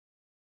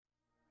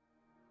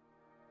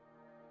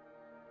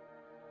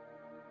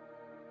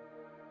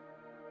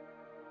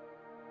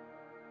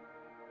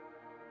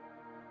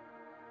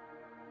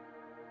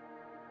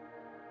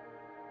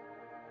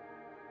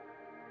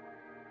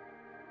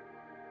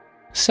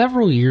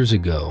Several years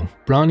ago,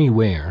 Bronnie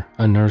Ware,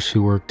 a nurse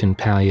who worked in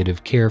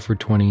palliative care for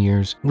 20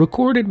 years,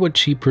 recorded what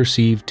she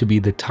perceived to be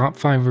the top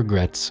 5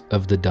 regrets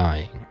of the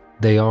dying.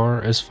 They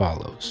are as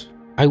follows.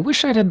 I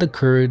wish I'd had the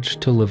courage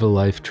to live a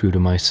life true to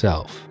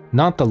myself,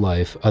 not the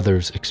life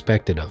others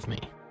expected of me.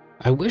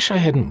 I wish I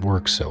hadn't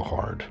worked so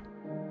hard.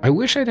 I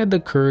wish I'd had the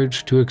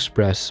courage to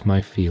express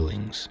my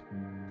feelings.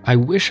 I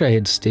wish I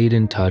had stayed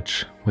in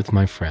touch with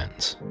my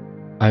friends.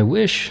 I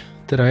wish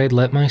that I had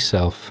let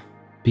myself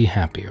be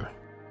happier.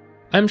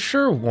 I'm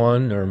sure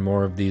one or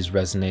more of these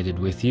resonated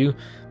with you.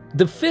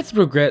 The 5th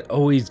regret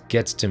always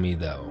gets to me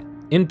though,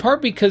 in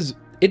part because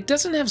it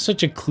doesn't have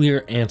such a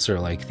clear answer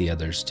like the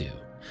others do.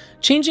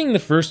 Changing the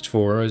first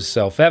 4 is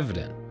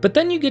self-evident, but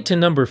then you get to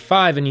number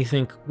 5 and you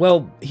think,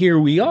 well, here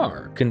we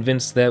are,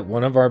 convinced that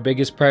one of our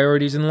biggest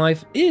priorities in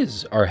life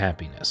is our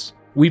happiness.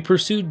 We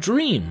pursue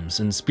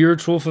dreams and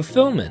spiritual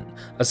fulfillment,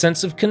 a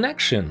sense of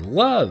connection,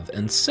 love,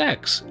 and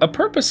sex, a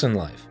purpose in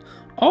life,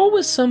 all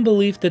with some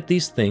belief that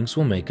these things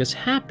will make us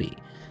happy.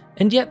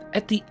 And yet,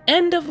 at the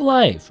end of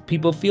life,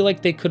 people feel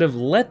like they could have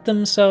let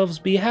themselves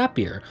be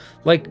happier,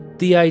 like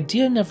the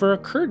idea never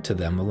occurred to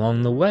them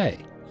along the way.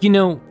 You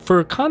know,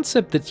 for a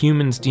concept that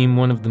humans deem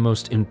one of the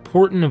most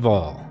important of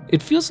all,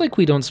 it feels like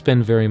we don't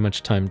spend very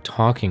much time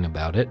talking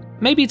about it.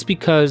 Maybe it's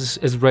because,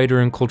 as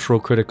writer and cultural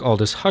critic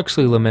Aldous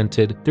Huxley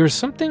lamented, there's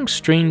something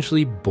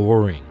strangely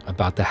boring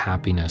about the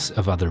happiness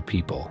of other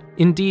people.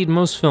 Indeed,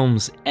 most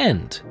films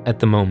end at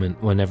the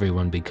moment when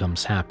everyone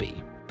becomes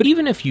happy. But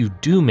even if you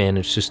do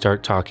manage to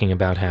start talking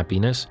about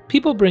happiness,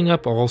 people bring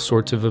up all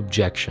sorts of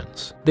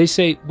objections. They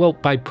say, well,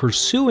 by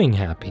pursuing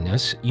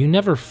happiness, you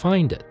never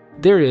find it.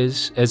 There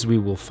is, as we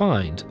will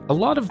find, a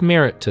lot of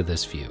merit to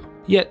this view.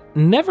 Yet,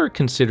 never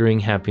considering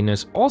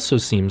happiness also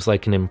seems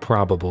like an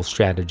improbable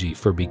strategy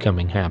for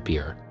becoming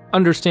happier.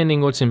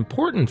 Understanding what's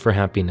important for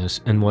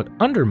happiness and what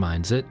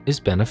undermines it is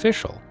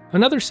beneficial.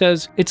 Another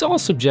says, it's all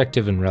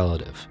subjective and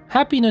relative.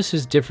 Happiness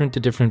is different to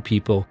different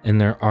people, and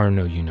there are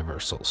no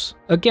universals.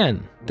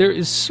 Again, there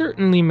is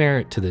certainly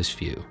merit to this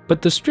view,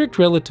 but the strict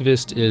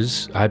relativist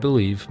is, I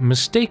believe,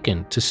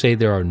 mistaken to say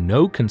there are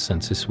no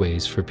consensus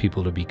ways for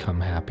people to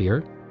become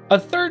happier. A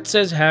third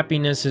says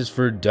happiness is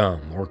for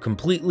dumb or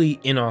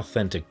completely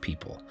inauthentic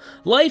people.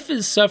 Life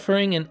is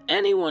suffering and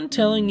anyone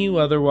telling you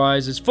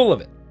otherwise is full of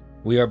it.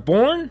 We are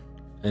born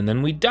and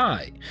then we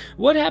die.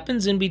 What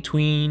happens in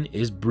between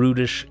is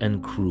brutish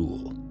and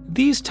cruel.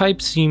 These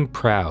types seem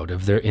proud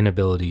of their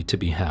inability to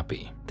be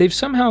happy. They've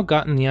somehow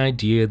gotten the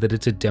idea that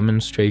it's a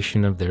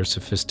demonstration of their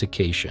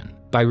sophistication.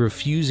 By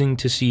refusing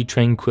to see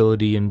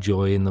tranquility and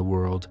joy in the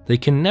world, they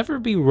can never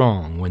be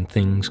wrong when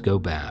things go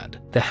bad.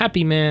 The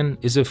happy man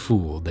is a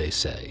fool, they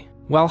say.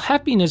 While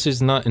happiness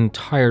is not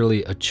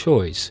entirely a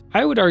choice,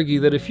 I would argue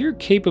that if you're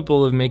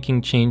capable of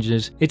making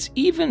changes, it's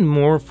even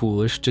more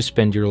foolish to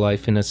spend your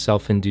life in a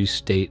self-induced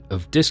state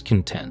of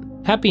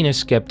discontent. Happiness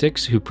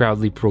skeptics, who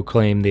proudly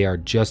proclaim they are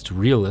just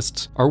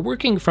realists, are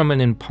working from an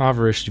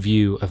impoverished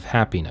view of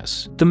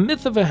happiness. The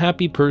myth of a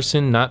happy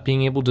person not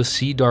being able to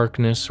see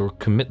darkness or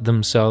commit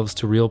themselves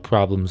to real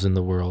problems in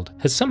the world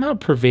has somehow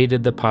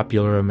pervaded the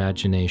popular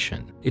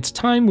imagination. It's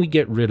time we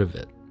get rid of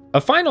it. A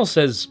final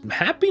says,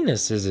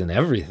 happiness isn't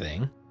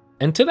everything.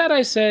 And to that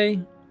I say,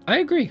 I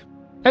agree.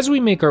 As we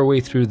make our way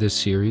through this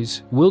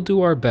series, we'll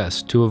do our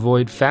best to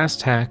avoid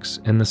fast hacks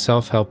and the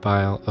self-help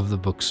aisle of the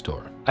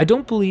bookstore. I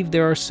don't believe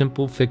there are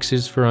simple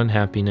fixes for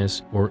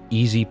unhappiness or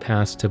easy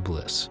paths to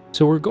bliss.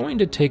 So we're going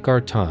to take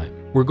our time.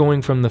 We're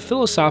going from the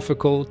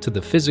philosophical to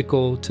the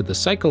physical to the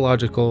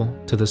psychological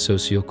to the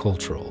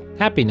sociocultural.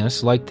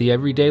 Happiness, like the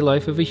everyday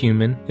life of a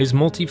human, is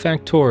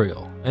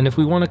multifactorial. And if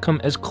we want to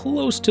come as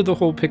close to the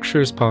whole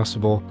picture as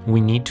possible, we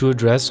need to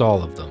address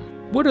all of them.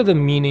 What are the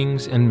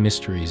meanings and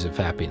mysteries of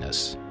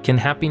happiness? Can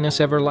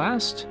happiness ever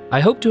last? I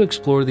hope to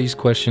explore these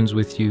questions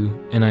with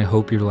you, and I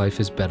hope your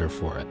life is better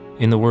for it.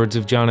 In the words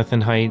of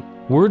Jonathan Haidt,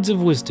 words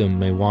of wisdom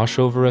may wash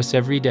over us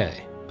every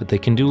day, but they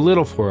can do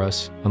little for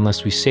us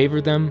unless we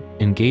savor them,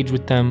 engage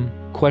with them,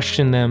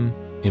 question them,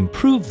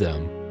 improve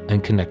them,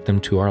 and connect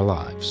them to our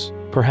lives.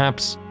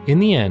 Perhaps, in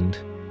the end,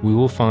 we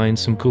will find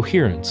some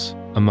coherence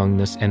among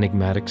this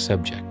enigmatic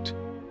subject.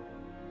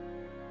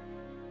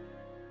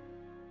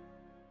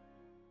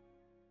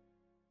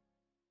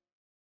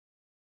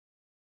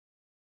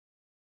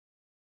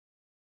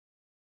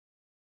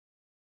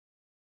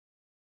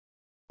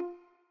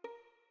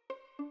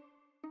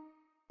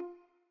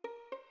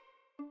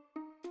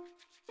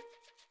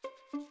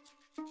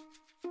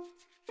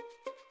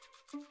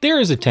 There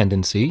is a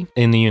tendency,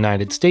 in the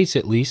United States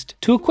at least,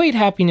 to equate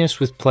happiness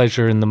with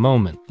pleasure in the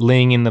moment,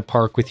 laying in the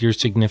park with your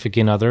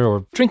significant other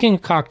or drinking a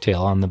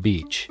cocktail on the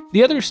beach.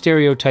 The other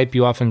stereotype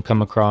you often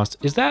come across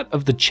is that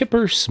of the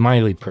chipper,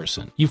 smiley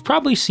person. You've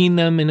probably seen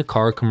them in a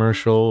car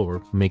commercial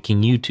or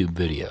making YouTube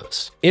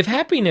videos. If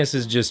happiness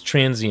is just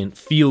transient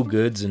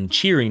feel-goods and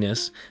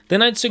cheeriness,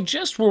 then I'd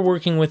suggest we're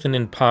working with an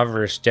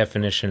impoverished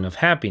definition of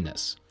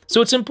happiness. So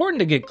it's important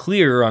to get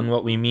clear on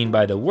what we mean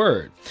by the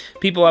word.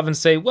 People often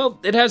say, well,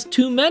 it has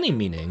too many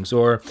meanings,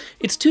 or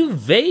it's too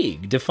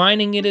vague,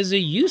 defining it as a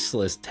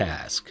useless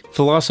task.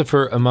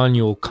 Philosopher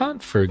Immanuel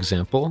Kant, for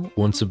example,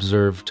 once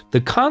observed,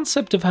 "The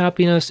concept of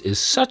happiness is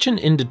such an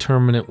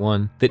indeterminate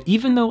one that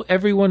even though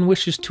everyone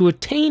wishes to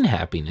attain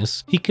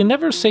happiness, he can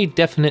never say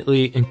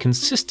definitely and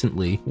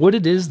consistently what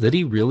it is that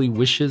he really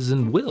wishes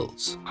and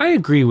wills." I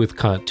agree with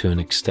Kant to an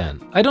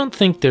extent. I don't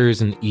think there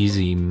is an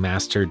easy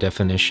master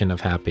definition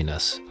of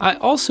happiness. I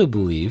also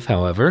believe,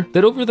 however,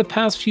 that over the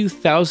past few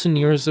thousand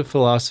years of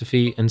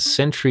philosophy and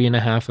century and a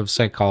half of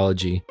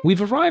psychology,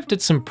 we've arrived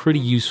at some pretty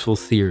useful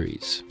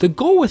theories. The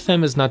goal with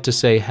them is not to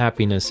say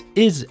happiness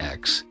is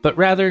X, but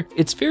rather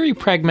it's very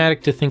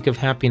pragmatic to think of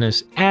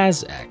happiness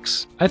as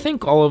X. I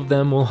think all of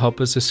them will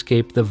help us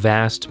escape the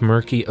vast,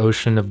 murky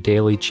ocean of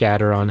daily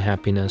chatter on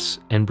happiness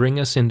and bring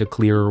us into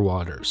clearer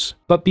waters.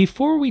 But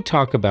before we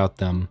talk about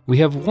them, we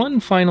have one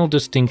final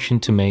distinction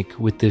to make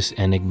with this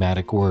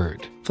enigmatic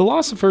word.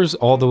 Philosophers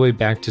all the way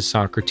back to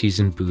Socrates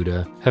and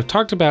Buddha have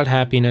talked about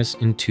happiness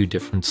in two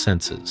different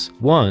senses.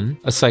 One,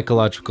 a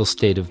psychological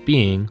state of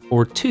being,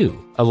 or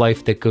two, a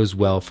life that goes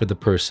well for the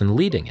person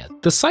leading it.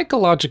 The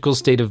psychological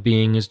state of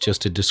being is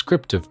just a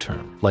descriptive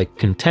term, like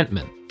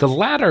contentment. The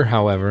latter,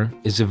 however,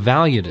 is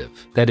evaluative,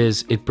 that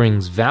is, it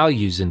brings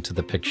values into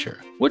the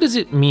picture. What does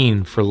it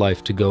mean for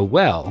life to go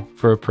well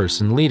for a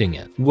person leading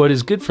it? What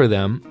is good for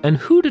them, and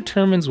who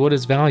determines what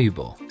is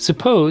valuable?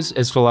 Suppose,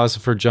 as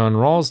philosopher John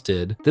Rawls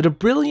did, that a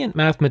brilliant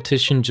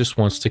mathematician just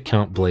wants to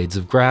count blades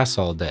of grass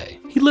all day.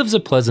 He lives a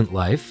pleasant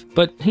life,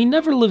 but he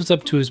never lives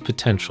up to his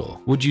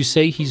potential. Would you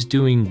say he's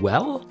doing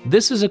well?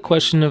 This is a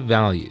question of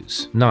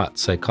values, not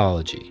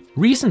psychology.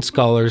 Recent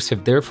scholars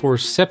have therefore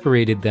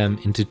separated them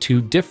into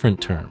two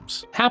different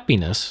terms: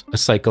 happiness, a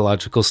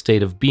psychological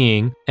state of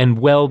being, and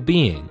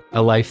well-being,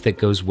 a life that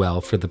goes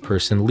well for the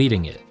person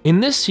leading it. In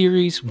this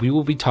series, we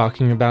will be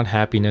talking about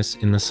happiness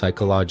in the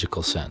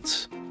psychological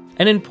sense.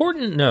 An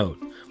important note,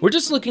 we're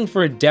just looking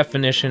for a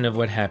definition of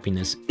what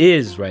happiness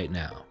is right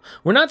now.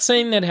 We're not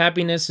saying that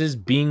happiness is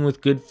being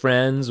with good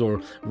friends,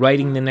 or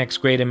writing the next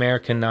great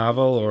American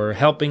novel, or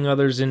helping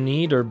others in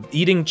need, or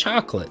eating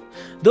chocolate.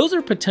 Those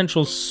are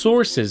potential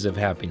sources of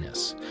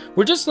happiness.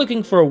 We're just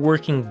looking for a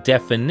working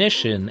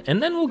definition,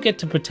 and then we'll get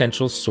to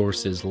potential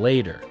sources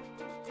later.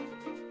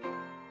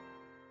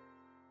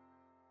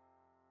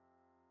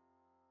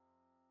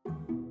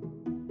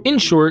 In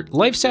short,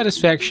 life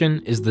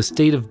satisfaction is the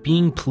state of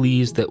being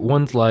pleased that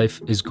one's life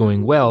is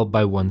going well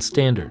by one's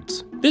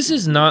standards. This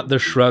is not the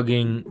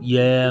shrugging,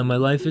 yeah, my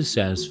life is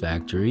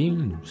satisfactory,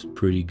 it's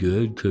pretty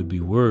good, could be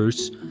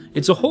worse.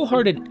 It's a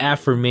wholehearted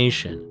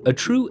affirmation, a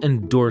true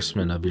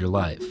endorsement of your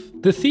life.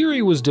 The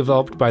theory was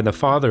developed by the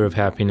father of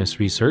happiness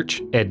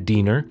research, Ed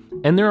Diener,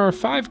 and there are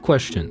 5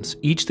 questions,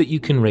 each that you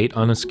can rate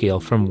on a scale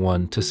from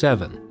 1 to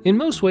 7. In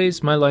most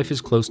ways, my life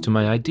is close to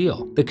my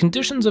ideal. The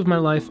conditions of my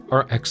life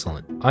are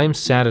excellent. I am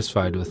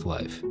satisfied with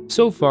life.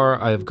 So far,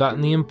 I have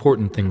gotten the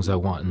important things I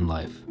want in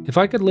life. If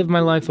I could live my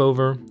life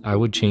over, I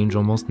would change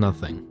almost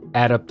nothing.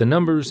 Add up the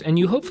numbers, and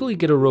you hopefully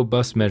get a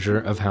robust measure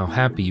of how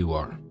happy you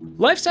are.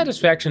 Life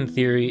satisfaction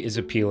theory is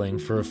appealing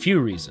for a few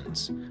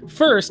reasons.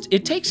 First,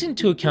 it takes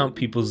into account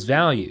people's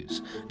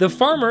values. The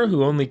farmer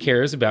who only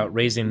cares about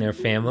raising their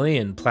family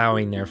and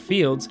plowing their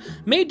fields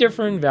may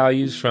differ in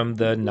values from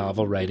the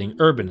novel-writing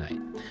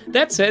urbanite.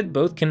 That said,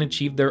 both can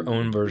achieve their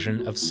own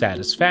version of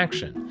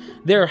satisfaction.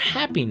 Their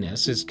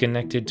happiness is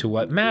connected to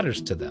what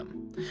matters to them.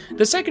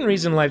 The second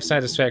reason life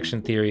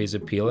satisfaction theory is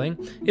appealing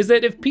is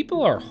that if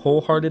people are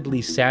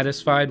wholeheartedly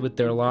satisfied with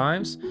their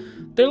lives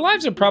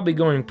are probably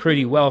going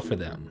pretty well for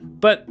them.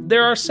 But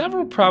there are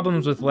several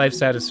problems with life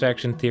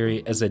satisfaction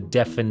theory as a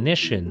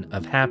definition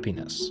of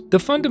happiness. The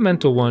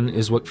fundamental one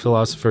is what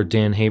philosopher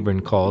Dan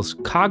Habron calls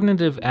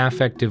cognitive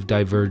affective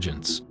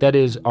divergence. That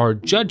is, our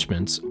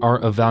judgments,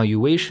 our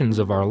evaluations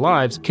of our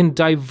lives can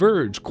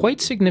diverge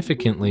quite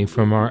significantly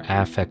from our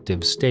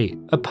affective state.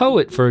 A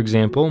poet, for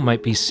example,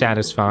 might be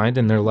satisfied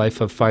in their life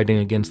of fighting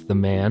against the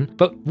man,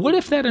 but what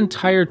if that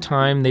entire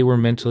time they were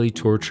mentally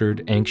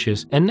tortured,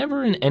 anxious, and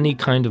never in any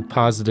kind of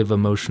positive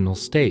emotional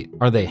state?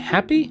 Are they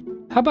happy?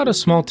 How about a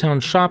small-town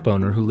shop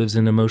owner who lives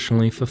an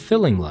emotionally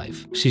fulfilling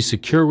life? She's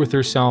secure with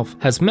herself,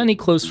 has many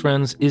close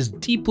friends, is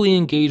deeply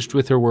engaged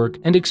with her work,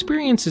 and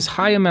experiences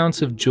high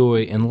amounts of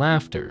joy and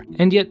laughter.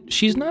 And yet,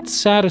 she's not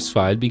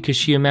satisfied because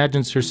she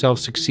imagines herself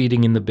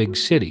succeeding in the big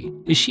city.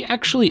 Is she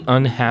actually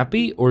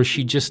unhappy, or is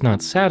she just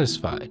not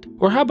satisfied?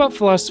 Or how about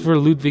philosopher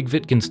Ludwig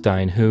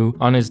Wittgenstein, who,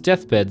 on his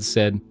deathbed,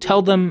 said,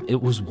 "Tell them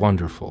it was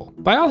wonderful."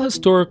 By all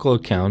historical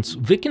accounts,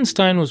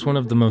 Wittgenstein was one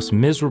of the most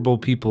miserable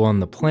people on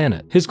the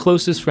planet. His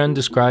closest friend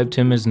described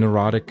him as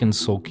neurotic and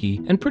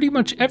sulky, and pretty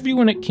much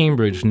everyone at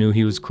Cambridge knew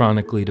he was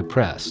chronically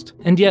depressed.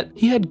 And yet,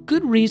 he had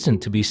good reason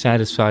to be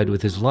satisfied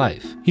with his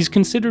life. He's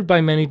considered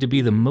by many to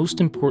be the most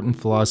important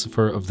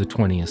philosopher of the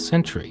 20th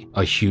century,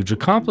 a huge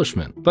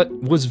accomplishment. But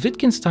was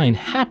Wittgenstein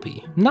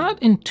happy?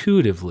 Not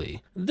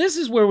intuitively. This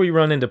is where we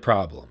run into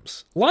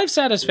problems. Life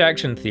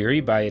satisfaction theory,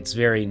 by its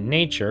very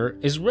nature,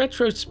 is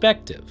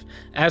retrospective,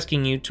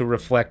 asking you to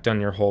reflect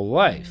on your whole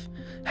life.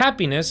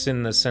 Happiness,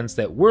 in the sense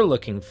that we're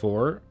looking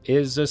for,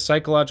 is a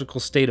psychological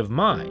state of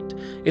mind.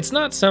 It's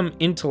not some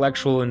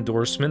intellectual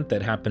endorsement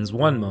that happens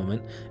one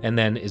moment and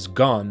then is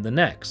gone the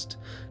next.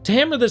 To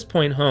hammer this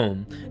point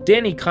home,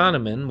 Danny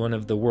Kahneman, one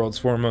of the world's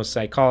foremost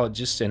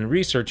psychologists and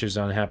researchers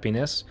on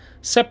happiness,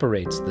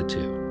 separates the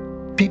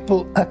two.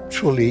 People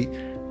actually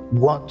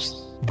want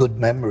good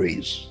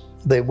memories.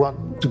 They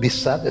want to be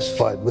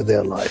satisfied with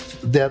their life.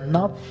 They're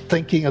not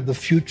thinking of the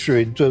future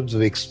in terms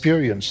of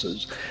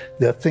experiences.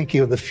 They're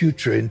thinking of the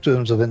future in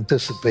terms of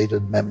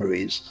anticipated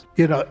memories.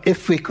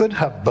 If we could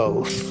have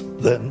both,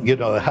 then,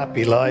 a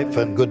happy life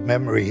and good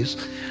memories,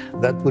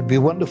 that would be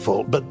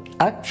wonderful. But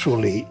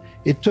actually,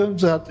 it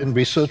turns out in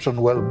research on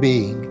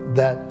well-being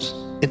that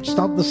it's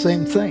not the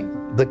same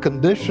thing. The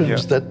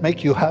conditions that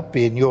make you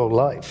happy in your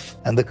life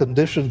and the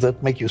conditions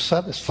that make you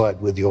satisfied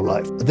with your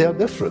life, they are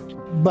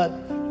different. But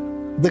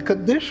the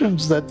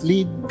conditions that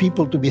lead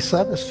people to be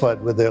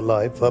satisfied with their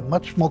life are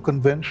much more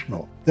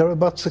conventional. They're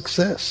about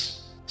success.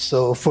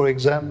 So, for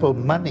example,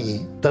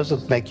 money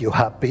doesn't make you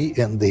happy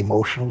in the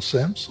emotional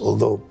sense,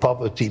 although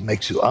poverty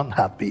makes you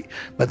unhappy.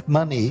 But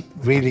money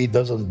really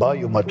doesn't buy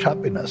you much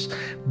happiness.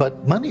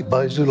 But money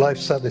buys you life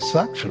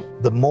satisfaction.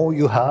 The more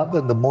you have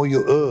and the more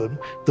you earn,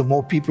 the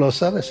more people are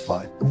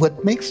satisfied.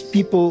 What makes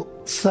people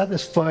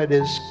satisfied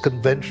is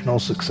conventional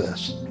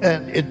success.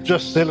 And it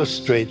just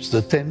illustrates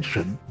the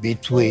tension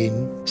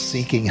between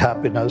seeking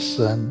happiness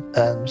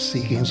and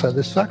seeking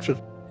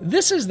satisfaction.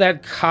 This is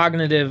that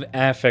cognitive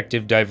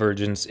affective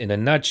divergence in a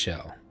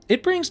nutshell.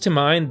 It brings to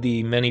mind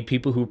the many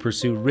people who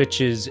pursue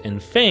riches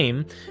and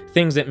fame,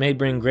 things that may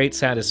bring great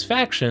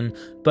satisfaction,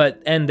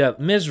 but end up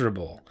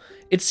miserable.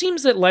 It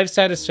seems that life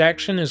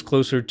satisfaction is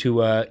closer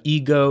to a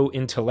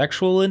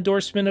ego-intellectual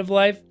endorsement of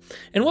life,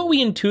 and what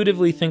we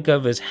intuitively think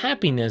of as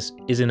happiness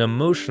is an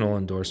emotional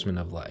endorsement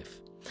of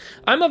life.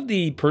 I'm of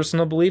the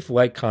personal belief,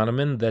 like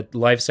Kahneman, that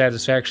life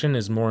satisfaction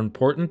is more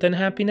important than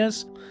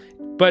happiness,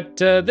 but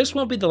this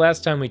won't be the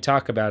last time we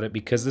talk about it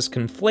because this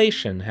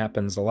conflation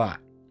happens a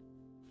lot.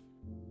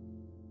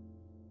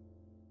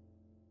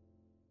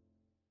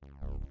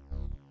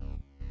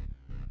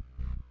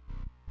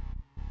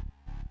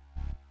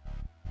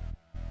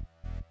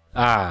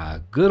 Ah,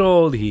 good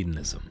old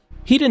hedonism.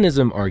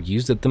 Hedonism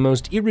argues that the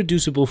most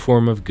irreducible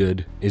form of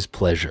good is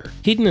pleasure.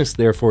 Hedonists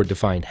therefore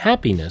define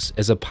happiness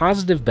as a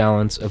positive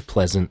balance of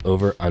pleasant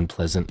over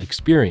unpleasant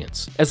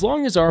experience. As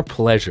long as our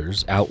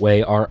pleasures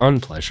outweigh our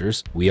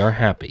unpleasures, we are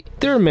happy.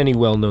 There are many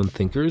well-known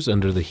thinkers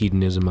under the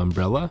hedonism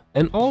umbrella,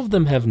 and all of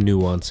them have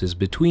nuances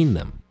between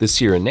them. The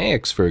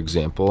Cyrenaics, for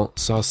example,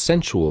 saw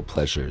sensual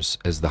pleasures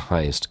as the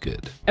highest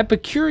good.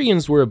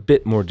 Epicureans were a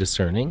bit more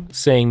discerning,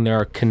 saying there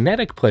are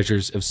kinetic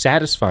pleasures of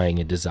satisfying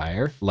a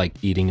desire, like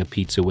eating a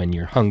pizza when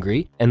you're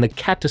hungry, and the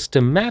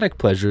katastematic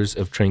pleasures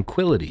of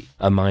tranquility,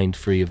 a mind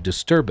free of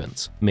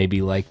disturbance,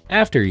 maybe like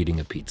after eating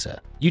a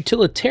pizza.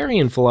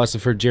 Utilitarian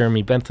philosopher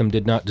Jeremy Bentham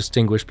did not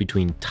distinguish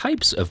between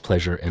types of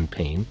pleasure and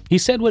pain. He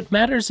said what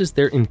matters is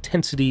their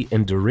intensity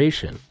and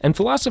duration, and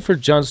philosopher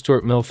John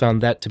Stuart Mill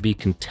found that to be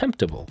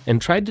contemptible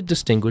and tried to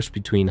distinguish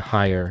between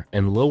higher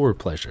and lower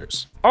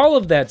pleasures. All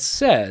of that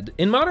said,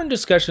 in modern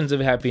discussions of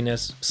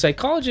happiness,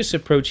 psychologists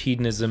approach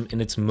hedonism in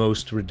its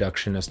most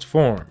reductionist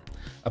form,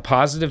 a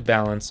positive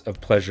balance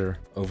of pleasure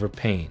over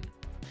pain.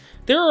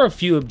 There are a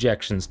few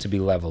objections to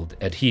be leveled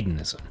at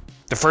hedonism.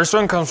 The first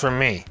one comes from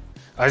me.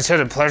 I just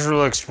had a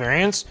pleasurable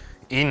experience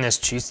eating this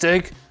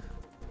cheesesteak.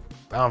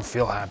 I don't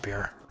feel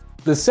happier.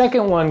 The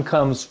second one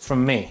comes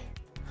from me.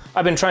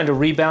 I've been trying to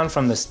rebound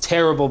from this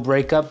terrible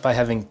breakup by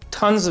having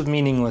tons of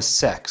meaningless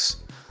sex,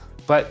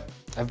 but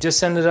I've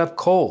just ended up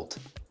cold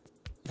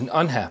and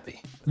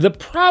unhappy. The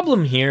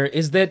problem here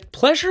is that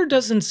pleasure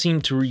doesn't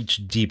seem to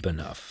reach deep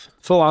enough.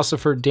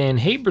 Philosopher Dan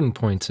Habern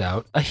points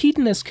out, a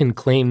hedonist can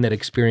claim that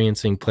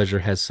experiencing pleasure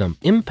has some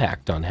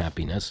impact on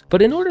happiness,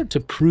 but in order to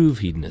prove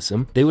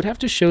hedonism, they would have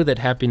to show that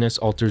happiness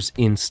alters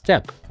in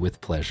step with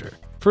pleasure.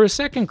 For a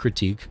second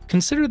critique,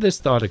 consider this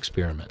thought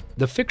experiment,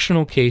 the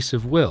fictional case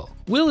of Will.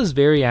 Will is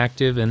very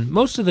active and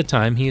most of the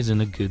time he is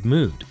in a good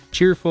mood,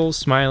 cheerful,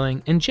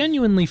 smiling, and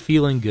genuinely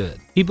feeling good.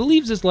 He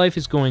believes his life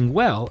is going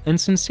well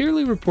and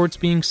sincerely reports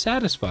being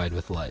satisfied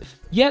with life.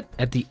 Yet,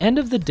 at the end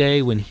of the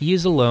day when he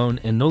is alone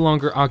and no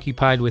longer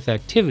occupied with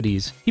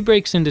activities, he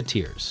breaks into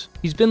tears.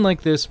 He's been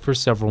like this for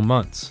several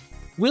months.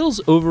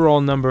 Will's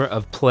overall number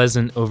of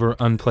pleasant over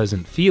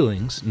unpleasant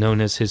feelings,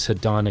 known as his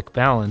hedonic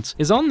balance,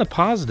 is on the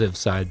positive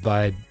side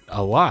by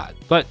a lot.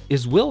 But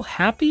is Will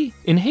happy?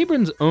 In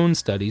Habern's own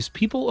studies,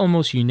 people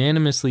almost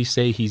unanimously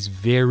say he's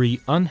very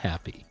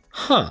unhappy.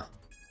 Huh.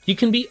 You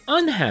can be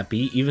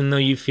unhappy even though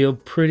you feel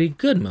pretty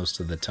good most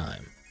of the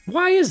time.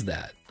 Why is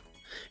that?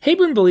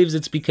 Habron believes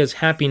it's because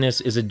happiness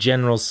is a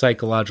general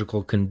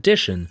psychological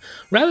condition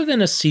rather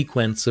than a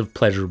sequence of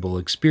pleasurable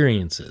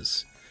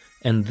experiences.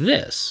 And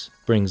this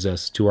brings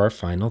us to our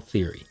final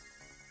theory.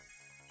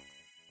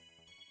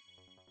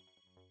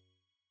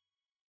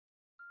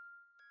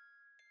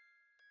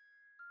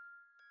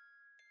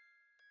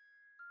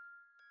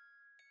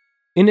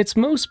 In its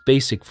most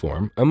basic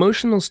form,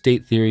 emotional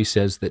state theory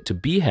says that to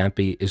be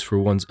happy is for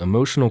one's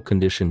emotional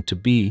condition to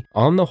be,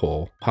 on the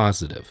whole,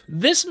 positive.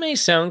 This may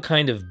sound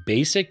kind of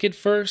basic at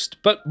first,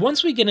 but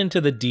once we get into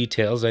the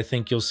details, I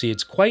think you'll see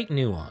it's quite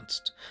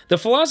nuanced. The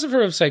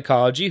philosopher of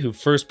psychology who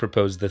first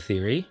proposed the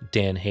theory,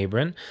 Dan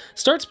Habron,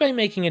 starts by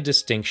making a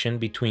distinction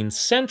between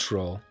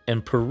central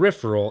and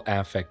peripheral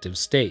affective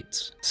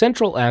states.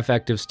 Central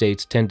affective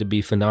states tend to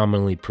be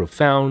phenomenally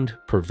profound,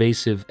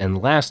 pervasive,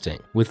 and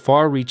lasting, with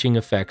far-reaching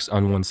effects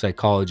on one's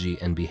psychology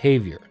and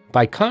behavior.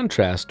 By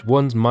contrast,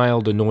 one's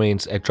mild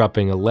annoyance at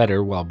dropping a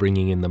letter while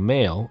bringing in the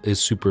mail is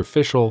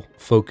superficial,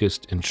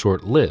 focused, and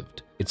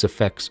short-lived. Its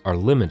effects are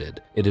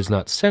limited. It is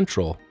not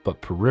central,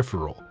 but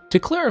peripheral. To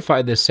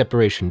clarify this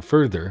separation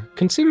further,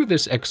 consider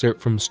this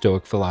excerpt from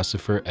Stoic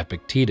philosopher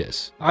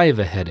Epictetus. I have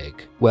a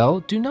headache.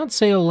 Well, do not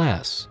say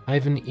alas. I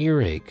have an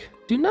earache.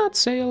 Do not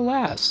say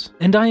alas.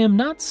 And I am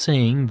not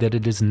saying that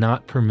it is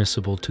not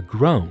permissible to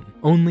groan,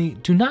 only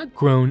do not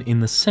groan in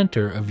the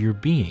center of your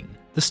being.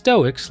 The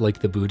Stoics, like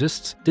the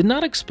Buddhists, did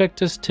not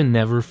expect us to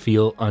never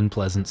feel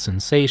unpleasant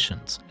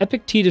sensations.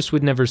 Epictetus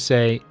would never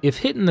say, if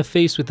hit in the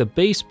face with a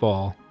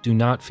baseball, do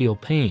not feel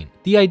pain.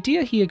 The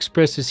idea he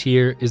expresses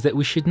here is that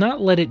we should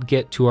not let it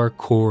get to our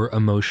core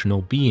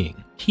emotional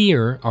being.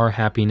 Here, our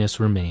happiness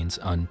remains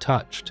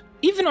untouched.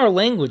 Even our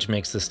language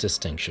makes this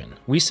distinction.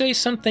 We say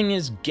something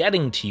is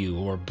getting to you,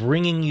 or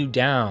bringing you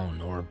down,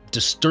 or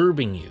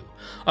disturbing you.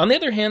 On the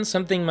other hand,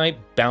 something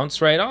might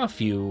bounce right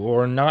off you,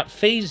 or not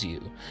faze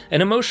you.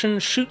 An emotion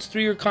shoots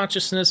through your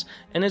consciousness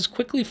and is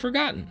quickly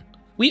forgotten.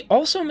 We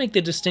also make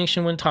the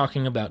distinction when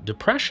talking about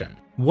depression.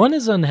 One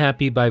is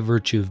unhappy by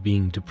virtue of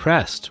being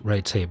depressed,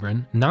 writes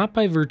Habron, not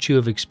by virtue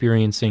of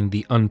experiencing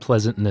the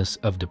unpleasantness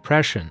of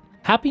depression.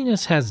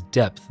 Happiness has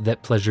depth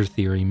that pleasure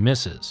theory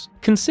misses.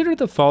 Consider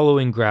the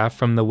following graph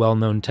from the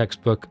well-known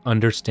textbook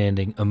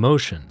Understanding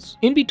Emotions.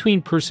 In between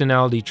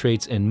personality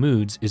traits and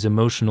moods is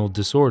emotional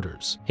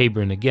disorders.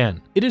 Habron again.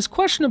 It is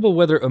questionable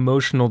whether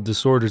emotional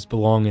disorders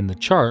belong in the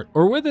chart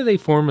or whether they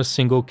form a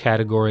single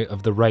category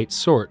of the right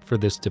sort for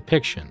this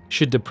depiction.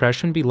 Should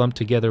depression be lumped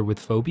together with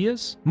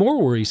phobias?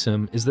 More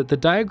worrisome is that the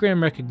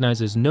diagram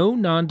recognizes no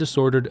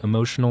non-disordered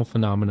emotional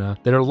phenomena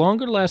that are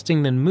longer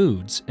lasting than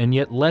moods and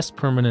yet less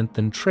permanent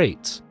than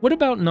traits. What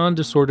about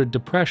non-disordered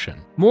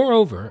depression?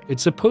 Moreover, it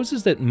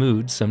supposes that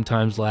moods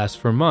sometimes last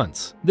for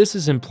months. This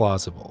is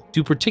implausible.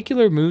 Do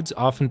particular moods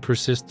often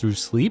persist through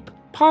sleep?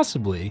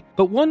 Possibly,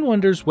 but one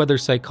wonders whether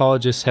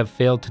psychologists have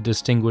failed to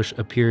distinguish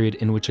a period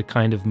in which a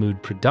kind of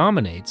mood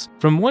predominates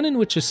from one in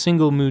which a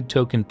single mood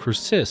token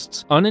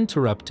persists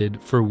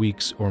uninterrupted for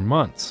weeks or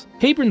months.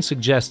 Habron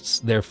suggests,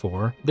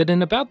 therefore, that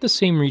in about the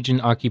same region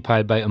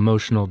occupied by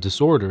emotional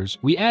disorders,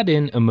 we add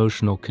in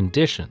emotional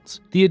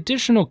conditions. The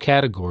additional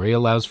category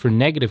allows for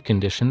negative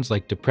conditions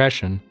like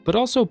depression, but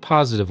also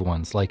positive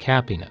ones like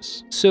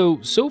happiness.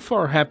 So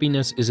far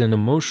happiness is an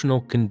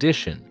emotional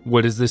condition.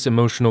 What is this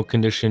emotional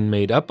condition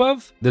made up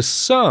of? The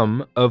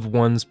sum of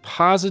one's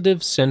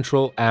positive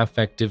central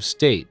affective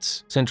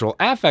states. Central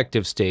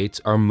affective states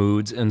are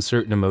moods and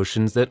certain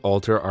emotions that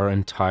alter our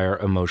entire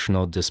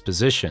emotional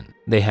disposition.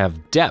 They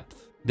have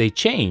depth. They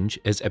change,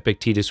 as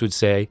Epictetus would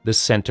say, the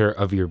center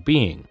of your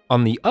being.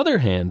 On the other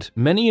hand,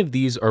 many of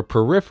these are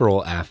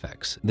peripheral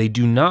affects. They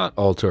do not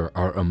alter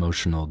our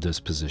emotional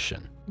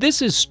disposition.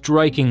 This is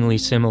strikingly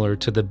similar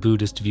to the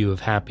Buddhist view of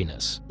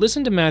happiness.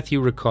 Listen to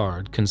Matthew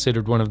Ricard,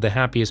 considered one of the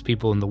happiest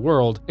people in the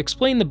world,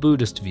 explain the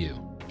Buddhist view.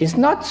 It's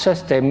not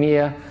just a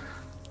mere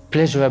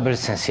pleasurable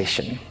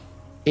sensation.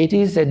 It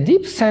is a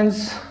deep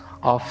sense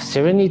of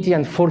serenity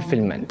and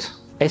fulfillment,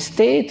 a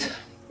state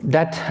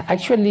that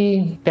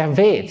actually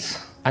pervades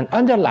and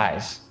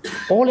underlies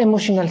all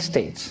emotional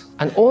states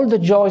and all the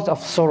joys of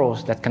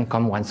sorrows that can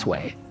come one's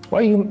way.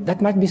 Well,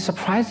 that might be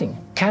surprising.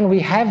 Can we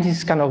have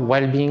this kind of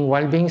well-being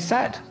while being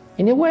sad?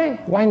 In a way,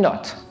 why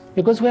not?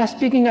 Because we are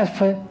speaking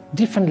at a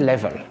different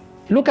level.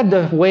 Look at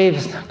the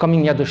waves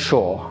coming near the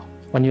shore.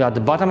 When you are at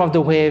the bottom of the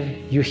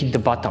wave, you hit the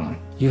bottom.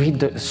 You hit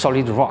the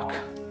solid rock.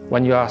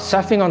 When you are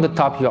surfing on the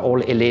top, you are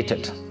all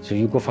elated. So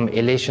you go from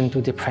elation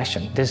to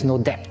depression. There's no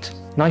depth.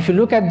 Now, if you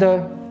look at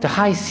the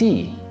high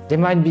sea, there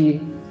might be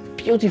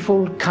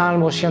beautiful,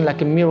 calm ocean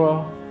like a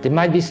mirror. There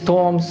might be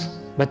storms,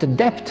 but the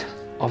depth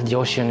of the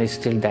ocean is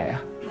still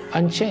there,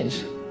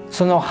 unchanged.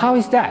 So now, how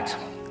is that?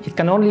 It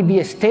can only be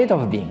a state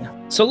of being.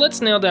 So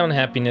let's nail down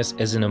happiness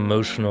as an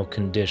emotional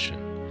condition.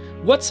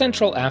 What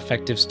central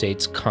affective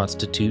states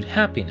constitute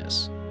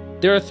happiness?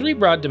 There are three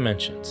broad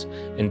dimensions: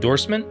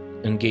 endorsement,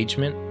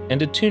 engagement,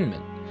 and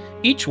attunement.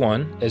 Each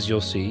one, as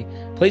you'll see,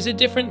 plays a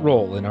different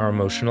role in our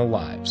emotional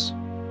lives.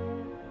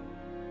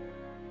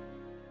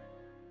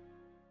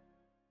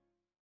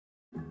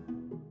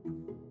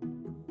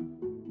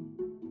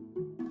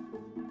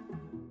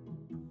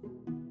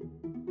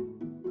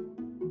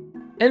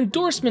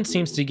 Endorsement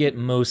seems to get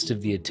most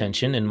of the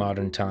attention in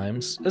modern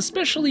times,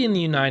 especially in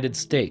the United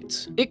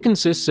States. It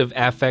consists of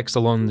affects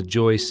along the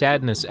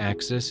joy-sadness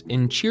axis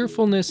and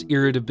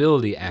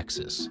cheerfulness-irritability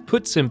axis.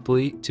 Put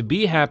simply, to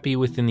be happy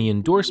within the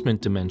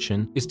endorsement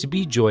dimension is to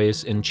be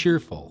joyous and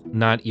cheerful,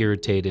 not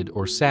irritated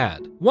or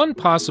sad. One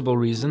possible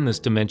reason this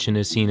dimension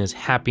is seen as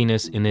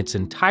happiness in its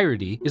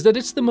entirety is that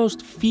it's the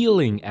most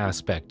feeling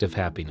aspect of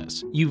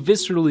happiness. You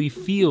viscerally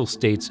feel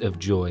states of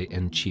joy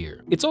and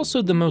cheer. It's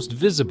also the most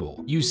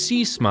visible. You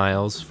see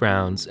smiles,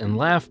 frowns, and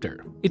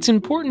laughter. It's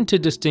important to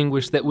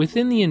distinguish that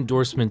within the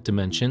endorsement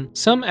dimension,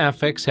 some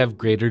affects have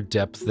greater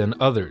depth than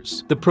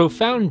others. The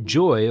profound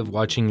joy of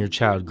watching your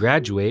child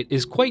graduate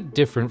is quite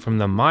different from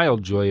the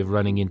mild joy of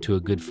running into a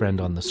good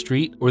friend on the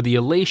street or the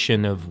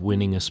elation of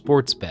winning a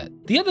sports bet.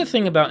 The other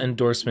thing about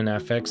endorsement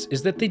affects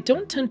is that they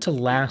don't tend to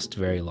last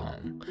very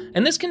long,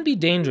 and this can be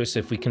dangerous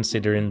if we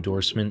consider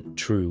endorsement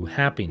true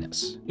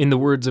happiness. In the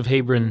words of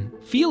Hebron,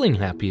 feeling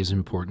happy is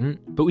important,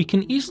 but we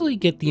can easily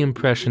get the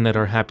impression that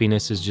our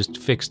happiness is just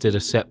fixed at a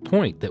set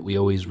point that we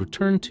always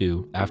return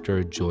to after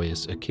a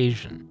joyous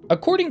occasion.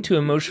 According to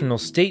emotional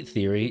state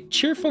theory,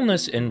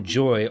 cheerfulness and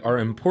joy are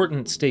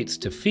important states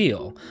to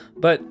feel,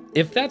 but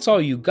if that's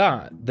all you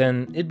got,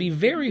 then it'd be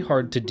very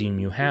hard to deem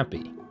you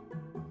happy.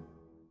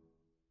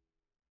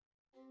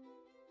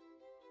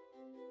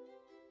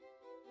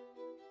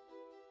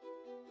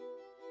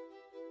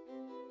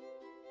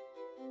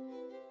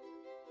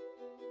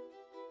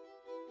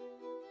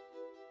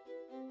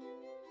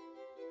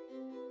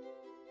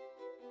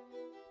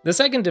 The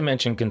second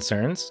dimension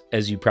concerns,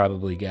 as you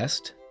probably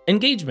guessed,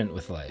 engagement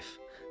with life.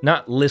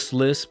 Not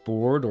listless,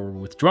 bored, or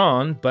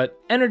withdrawn, but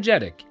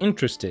energetic,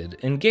 interested,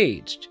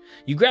 engaged.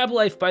 You grab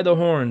life by the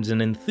horns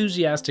and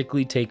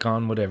enthusiastically take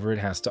on whatever it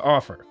has to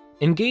offer.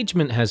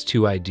 Engagement has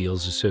two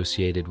ideals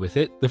associated with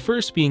it, the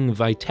first being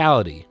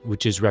vitality,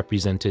 which is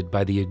represented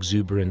by the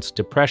exuberance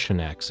depression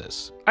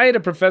axis. I had a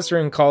professor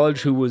in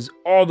college who was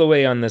all the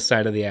way on this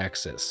side of the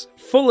axis,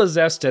 full of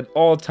zest at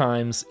all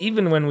times,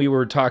 even when we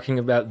were talking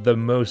about the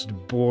most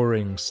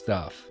boring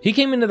stuff. He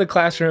came into the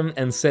classroom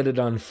and set it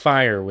on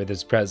fire with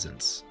his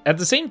presence. At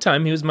the same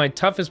time, he was my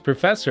toughest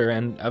professor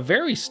and a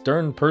very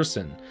stern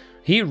person.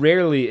 He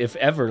rarely, if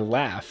ever,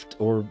 laughed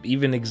or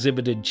even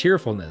exhibited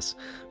cheerfulness,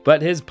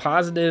 but his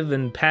positive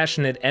and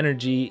passionate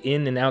energy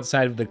in and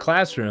outside of the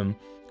classroom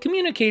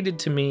communicated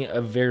to me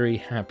a very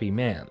happy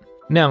man.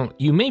 Now,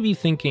 you may be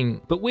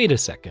thinking, but wait a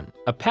second,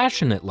 a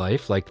passionate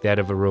life like that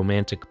of a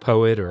romantic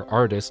poet or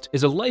artist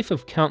is a life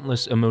of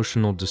countless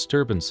emotional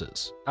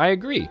disturbances. I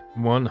agree,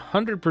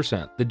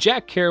 100%. The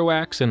Jack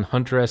Kerouacs and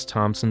Hunter S.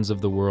 Thompsons of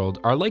the world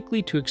are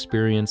likely to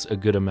experience a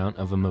good amount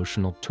of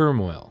emotional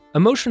turmoil.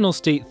 Emotional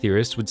state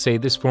theorists would say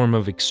this form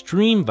of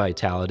extreme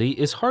vitality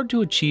is hard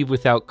to achieve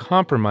without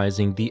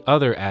compromising the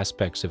other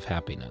aspects of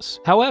happiness.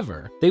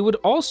 However, they would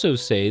also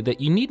say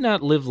that you need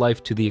not live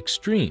life to the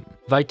extreme.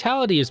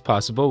 Vitality is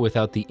possible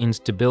without the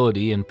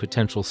instability and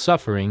potential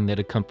suffering that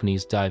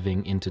accompanies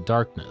diving into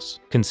darkness.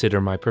 Consider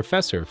my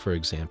professor, for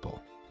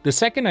example. The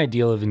second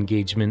ideal of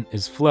engagement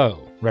is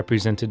flow,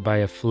 represented by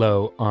a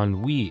flow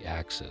ennui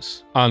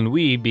axis.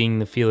 Ennui being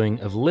the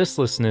feeling of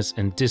listlessness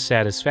and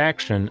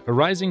dissatisfaction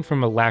arising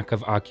from a lack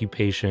of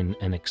occupation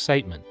and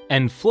excitement.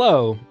 And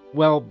flow,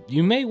 well,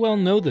 you may well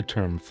know the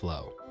term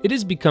flow. It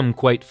has become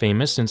quite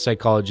famous since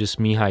psychologist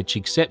Mihai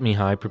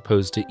Csikszentmihalyi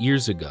proposed it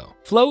years ago.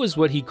 Flow is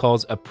what he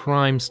calls a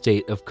prime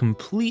state of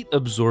complete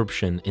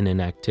absorption in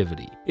an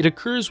activity. It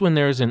occurs when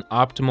there is an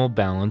optimal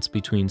balance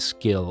between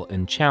skill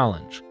and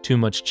challenge. Too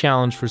much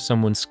challenge for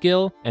someone's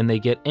skill and they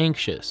get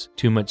anxious.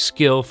 Too much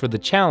skill for the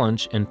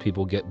challenge and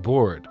people get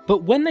bored.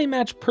 But when they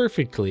match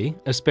perfectly,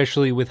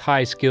 especially with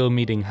high skill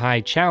meeting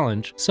high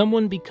challenge,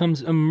 someone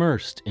becomes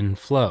immersed in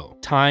flow.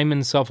 Time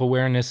and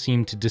self-awareness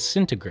seem to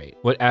disintegrate,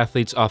 what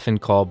athletes often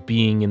call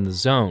being in the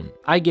zone.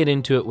 I get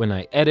into it when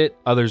I edit,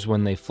 others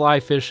when they fly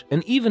fish,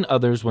 and even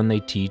others when they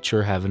teach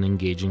or have an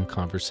engaging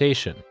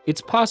conversation.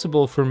 It's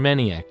possible for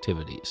many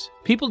activities.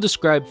 People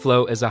describe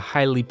flow as a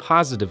highly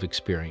positive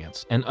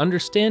experience, and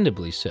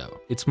understandably so.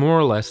 It's more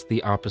or less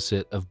the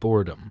opposite of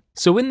boredom.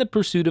 So in the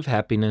pursuit of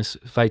happiness,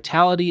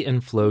 vitality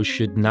and flow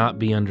should not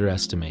be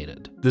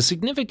underestimated. The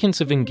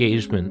significance of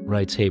engagement,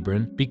 writes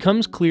Hebron,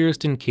 becomes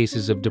clearest in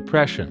cases of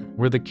depression,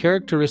 where the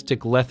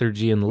characteristic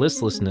lethargy and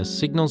listlessness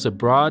signals a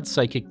broad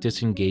psychic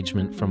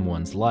disengagement from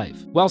one's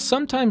life. While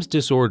sometimes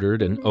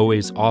disordered and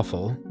always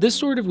awful, this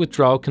sort of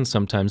withdrawal can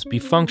sometimes be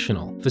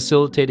functional,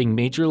 facilitating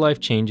major life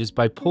changes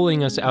by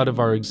pulling us out of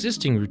our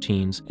existing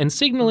routines and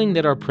signaling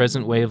that our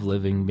present way of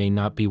living may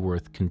not be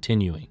worth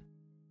continuing.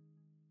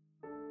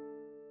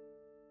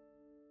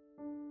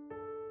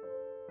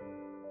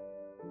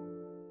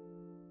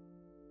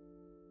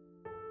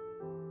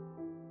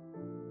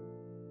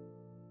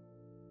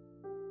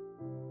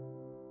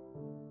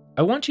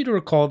 I want you to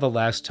recall the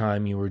last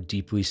time you were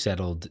deeply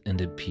settled and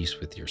at peace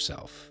with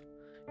yourself.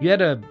 You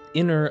had an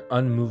inner,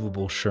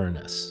 unmovable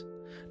sureness.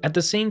 At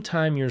the same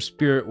time, your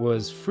spirit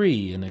was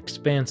free and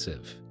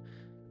expansive.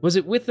 Was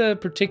it with a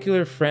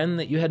particular friend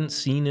that you hadn't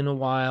seen in a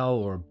while,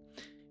 or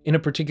In a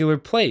particular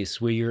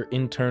place where your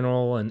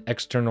internal and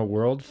external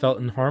world felt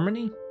in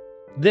harmony?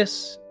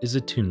 This is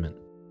attunement.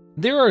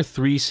 There are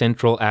 3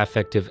 central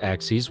affective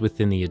axes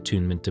within the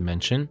attunement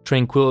dimension: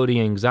 tranquility,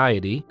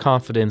 anxiety,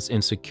 confidence,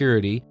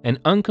 insecurity, and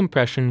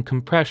uncompression,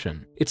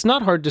 compression. It's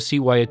not hard to see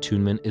why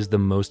attunement is the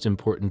most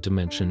important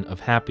dimension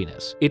of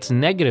happiness. Its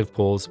negative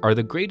poles are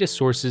the greatest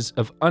sources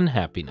of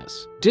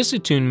unhappiness.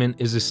 Disattunement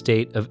is a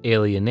state of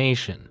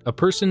alienation. A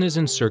person is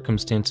in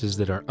circumstances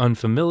that are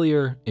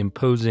unfamiliar,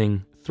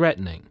 imposing,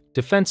 threatening.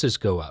 Defenses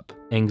go up: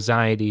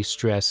 anxiety,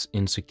 stress,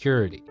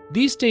 insecurity.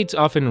 These states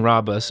often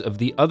rob us of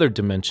the other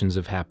dimensions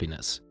of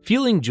happiness.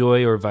 Feeling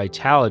joy or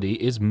vitality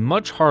is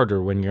much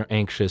harder when you're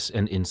anxious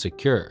and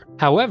insecure.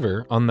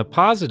 However, on the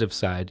positive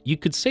side, you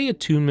could say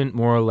attunement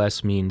more or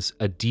less means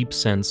a deep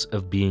sense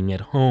of being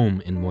at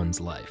home in one's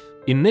life.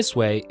 In this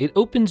way, it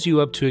opens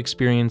you up to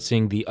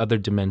experiencing the other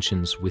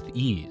dimensions with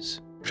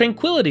ease.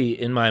 Tranquility,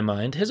 in my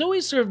mind, has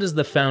always served as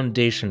the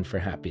foundation for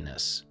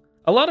happiness.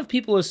 A lot of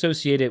people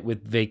associate it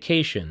with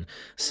vacation,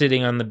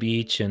 sitting on the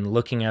beach and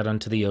looking out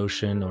onto the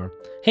ocean, or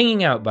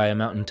hanging out by a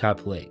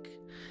mountaintop lake.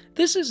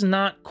 This is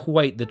not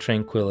quite the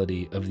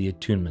tranquility of the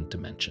attunement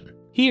dimension.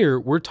 Here,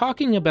 we're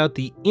talking about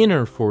the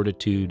inner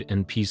fortitude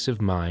and peace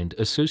of mind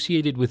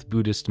associated with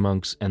Buddhist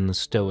monks and the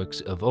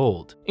Stoics of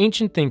old.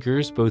 Ancient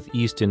thinkers, both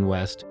East and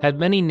West, had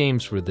many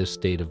names for this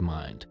state of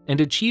mind, and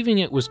achieving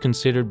it was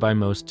considered by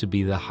most to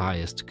be the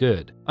highest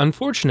good.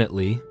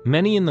 Unfortunately,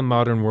 many in the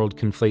modern world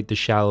conflate the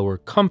shallower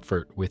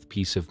comfort with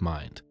peace of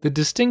mind. The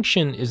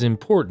distinction is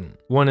important.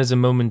 One is a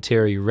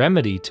momentary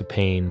remedy to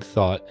pain,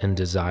 thought, and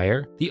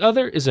desire. The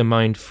other is a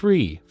mind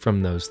free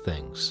from those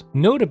things.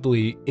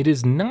 Notably, it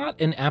is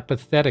not an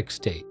apathetic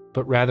state,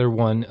 but rather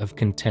one of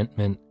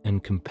contentment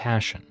and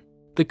compassion.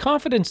 The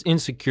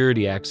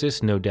confidence-insecurity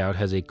axis no doubt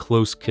has a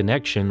close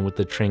connection with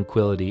the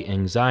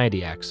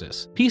tranquility-anxiety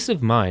axis. Peace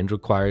of mind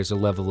requires a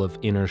level of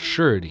inner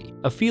surety,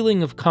 a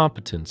feeling of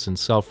competence and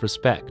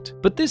self-respect.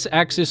 But this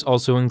axis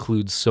also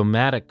includes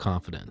somatic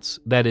confidence,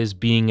 that is,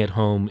 being at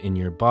home in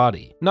your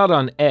body. Not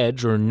on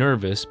edge or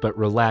nervous, but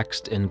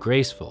relaxed and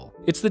graceful.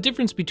 It's the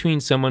difference between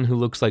someone who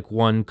looks like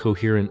one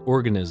coherent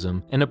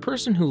organism and a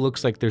person who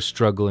looks like they're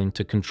struggling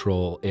to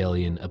control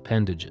alien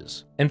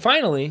appendages. And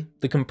finally,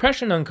 the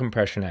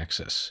compression-uncompression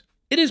axis.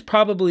 It is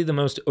probably the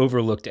most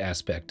overlooked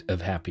aspect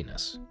of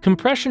happiness.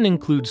 Compression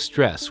includes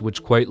stress,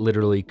 which quite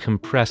literally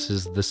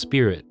compresses the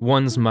spirit.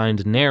 One's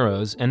mind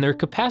narrows, and their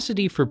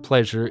capacity for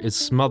pleasure is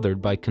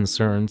smothered by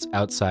concerns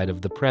outside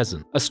of the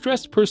present. A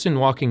stressed person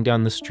walking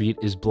down the street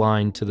is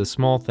blind to the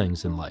small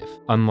things in life,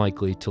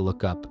 unlikely to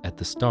look up at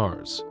the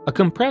stars. A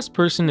compressed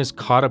person is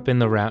caught up in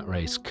the rat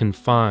race,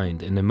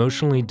 confined and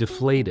emotionally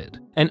deflated.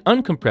 An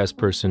uncompressed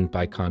person,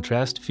 by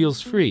contrast,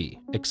 feels free,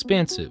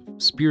 expansive,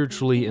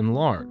 spiritually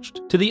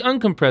enlarged. To the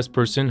uncompressed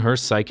person, her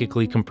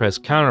psychically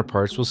compressed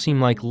counterparts will seem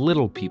like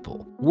little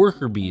people,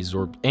 worker bees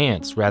or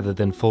ants rather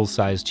than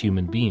full-sized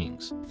human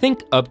beings.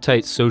 Think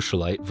uptight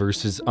socialite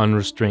versus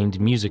unrestrained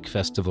music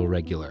festival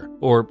regular,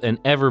 or an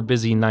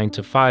ever-busy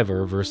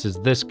 9-to-5er versus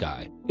this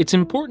guy. It's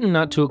important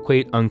not to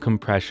equate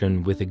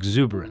uncompression with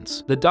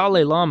exuberance. The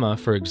Dalai Lama,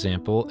 for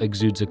example,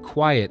 exudes a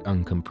quiet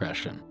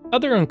uncompression.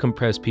 Other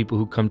uncompressed people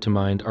who come to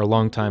mind are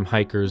longtime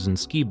hikers and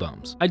ski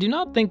bums. I do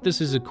not think this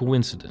is a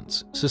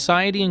coincidence.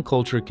 Society and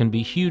culture can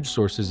be huge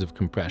sources of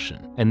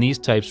compression, and these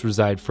types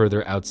reside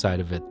further outside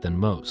of it than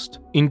most.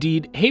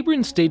 Indeed,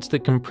 Habron states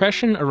that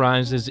compression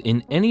arises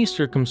in any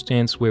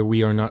circumstance where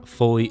we are not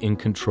fully in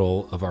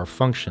control of our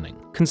functioning.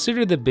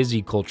 Consider the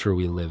busy culture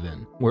we live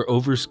in, where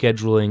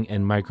overscheduling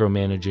and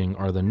micromanaging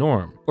are the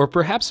norm. Or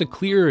perhaps a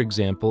clearer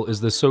example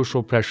is the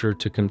social pressure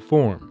to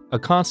conform, a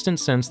constant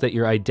sense that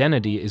your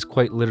identity is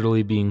quite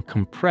literally being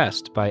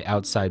compressed by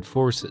outside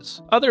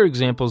forces. Other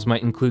examples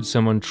might include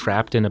someone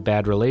trapped in a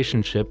bad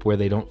relationship where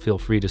they don't feel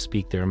free to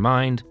speak their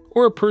mind,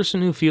 or a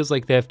person who feels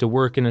like they have to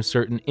work in a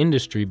certain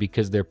industry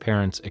because their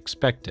parents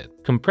expect it.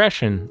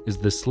 Compression is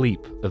the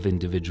sleep of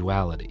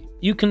individuality.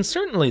 You can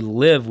certainly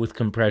live with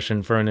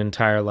compression for an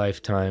entire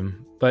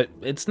lifetime, but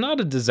it's not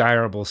a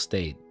desirable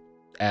state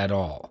at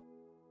all.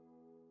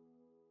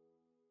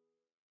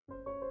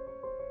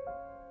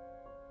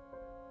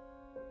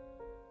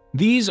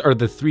 These are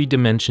the 3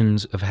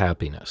 dimensions of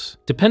happiness.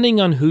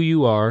 Depending on who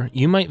you are,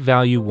 you might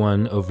value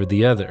one over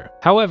the other.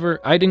 However,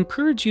 I'd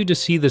encourage you to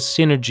see the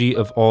synergy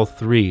of all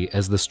 3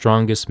 as the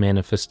strongest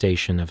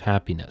manifestation of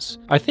happiness.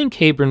 I think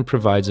Habron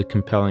provides a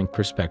compelling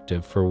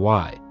perspective for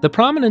why. The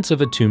prominence of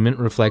attunement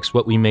reflects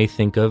what we may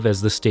think of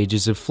as the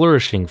stages of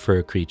flourishing for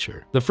a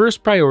creature. The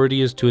first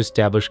priority is to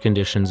establish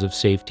conditions of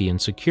safety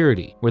and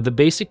security, where the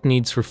basic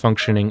needs for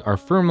functioning are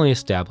firmly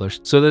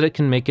established so that it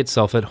can make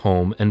itself at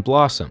home and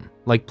blossom,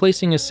 like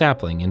placing a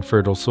sapling in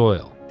fertile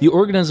soil. The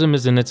organism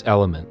is in its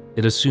element.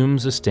 It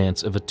assumes a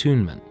stance of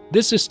attunement.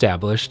 This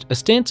established, a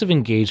stance of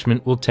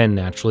engagement will tend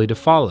naturally to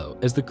follow,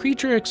 as the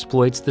creature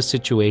exploits the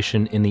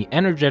situation in the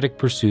energetic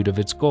pursuit of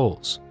its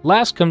goals.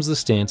 Last comes the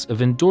stance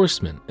of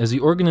endorsement, as the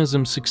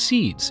organism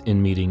succeeds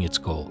in meeting its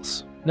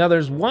goals. Now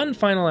there's one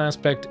final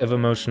aspect of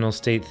emotional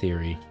state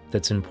theory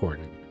that's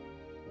important.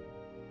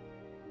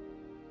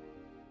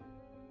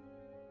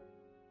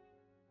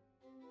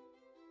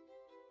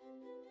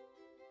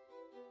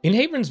 In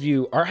Haber's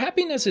view, our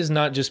happiness is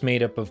not just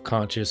made up of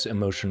conscious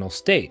emotional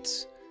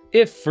states.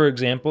 If, for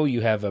example, you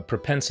have a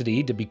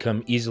propensity to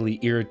become easily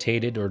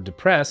irritated or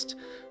depressed,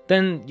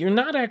 then you're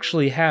not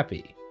actually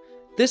happy.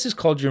 This is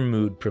called your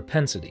mood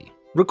propensity.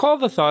 Recall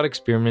the thought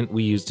experiment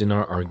we used in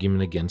our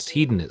argument against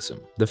hedonism,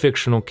 the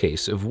fictional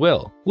case of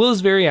Will. Will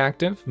is very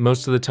active,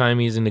 most of the time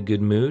he's in a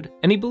good mood,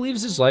 and he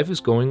believes his life is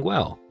going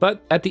well.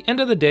 But at the end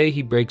of the day,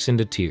 he breaks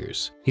into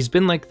tears. He's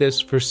been like this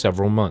for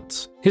several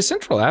months. His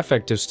central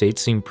affective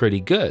states seem pretty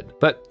good,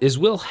 but is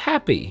Will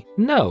happy?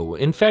 No,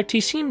 in fact,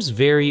 he seems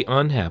very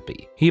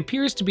unhappy. He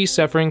appears to be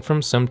suffering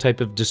from some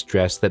type of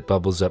distress that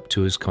bubbles up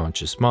to his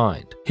conscious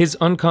mind. His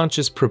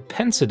unconscious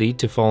propensity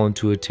to fall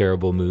into a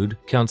terrible mood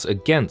counts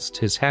against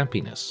his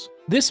happiness.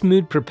 This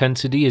mood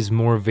propensity is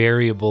more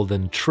variable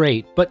than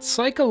trait, but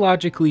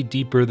psychologically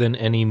deeper than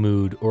any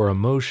mood or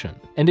emotion,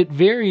 and it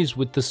varies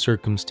with the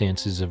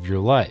circumstances of your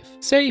life.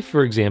 Say,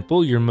 for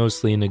example, you're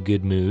mostly in a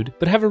good mood,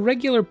 but have a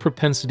regular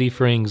propensity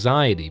for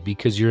anxiety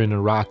because you're in a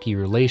rocky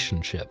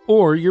relationship,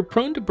 or you're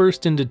prone to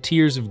burst into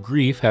tears of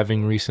grief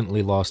having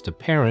recently lost a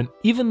parent,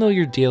 even though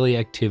your daily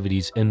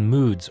activities and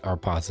moods are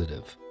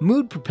positive.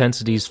 Mood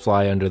propensities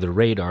fly under the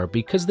radar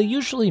because they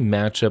usually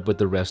match up with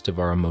the rest of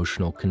our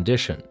emotional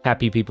condition.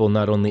 Happy people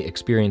not only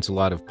experience a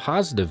lot of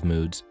positive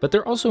moods, but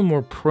they're also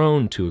more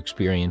prone to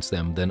experience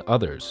them than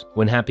others.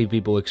 When happy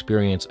people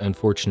experience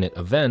unfortunate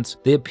events,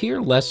 they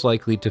appear less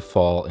likely to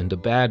fall into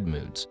bad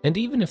moods. And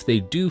even if they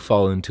do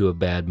fall into a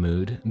bad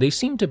mood, they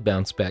seem to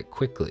bounce back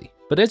quickly.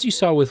 But as you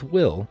saw with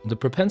Will, the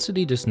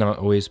propensity does not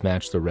always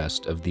match the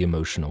rest of the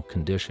emotional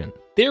condition.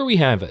 There we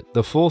have it,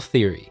 the full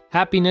theory.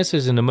 Happiness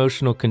is an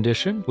emotional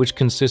condition which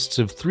consists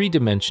of 3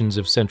 dimensions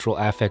of central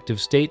affective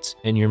states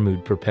and your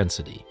mood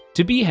propensity.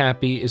 To be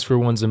happy is for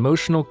one's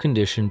emotional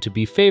condition to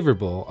be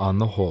favorable on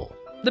the whole.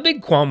 The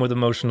big qualm with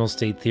emotional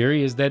state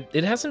theory is that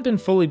it hasn't been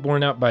fully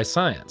borne out by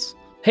science.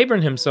 Haber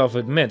himself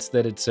admits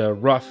that it's a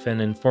rough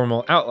and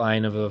informal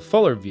outline of a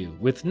fuller view,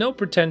 with no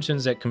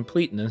pretensions at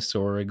completeness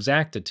or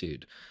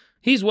exactitude.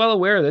 He's well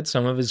aware that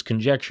some of his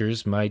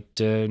conjectures might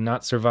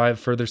not survive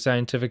further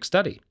scientific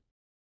study.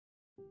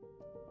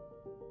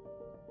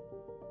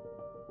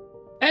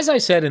 As I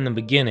said in the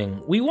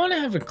beginning, we want to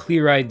have a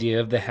clear idea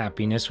of the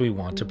happiness we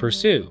want to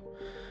pursue.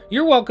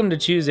 You're welcome to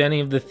choose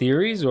any of the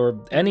theories or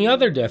any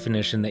other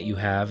definition that you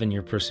have in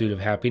your pursuit of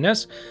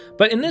happiness,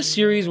 but in this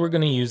series we're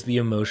going to use the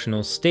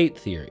emotional state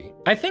theory.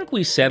 I think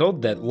we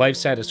settled that life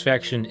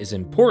satisfaction is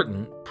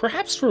important,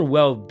 perhaps for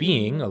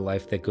well-being, a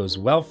life that goes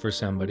well for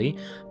somebody,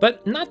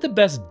 but not the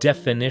best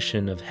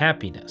definition of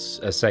happiness,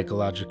 a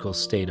psychological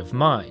state of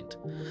mind.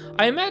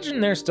 I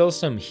imagine there's still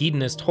some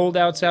hedonist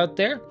holdouts out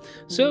there,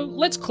 so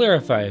let's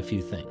clarify a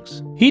few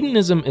things.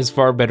 Hedonism is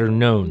far better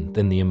known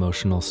than the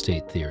emotional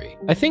state theory.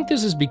 I think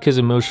this is because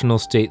emotional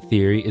state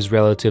theory is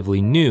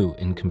relatively new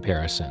in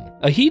comparison.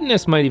 A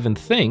hedonist might even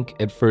think,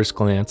 at first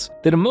glance,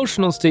 that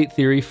emotional state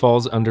theory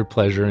falls under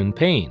pleasure and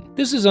pain.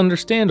 This is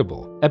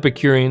understandable.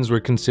 Epicureans were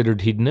considered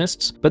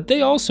hedonists, but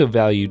they also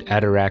valued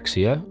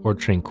ataraxia, or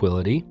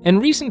tranquility,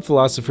 and recent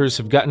philosophers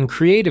have gotten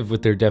creative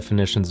with their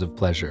definitions of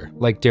pleasure,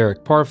 like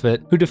Derek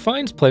Parfit, who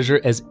defines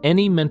pleasure as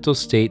any mental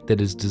state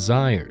that is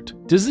desired.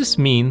 Does this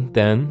mean,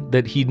 then,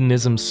 that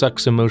hedonism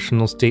sucks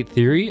emotional state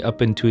theory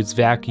up into its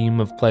vacuum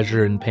of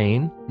pleasure and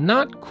pain?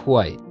 Not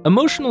quite.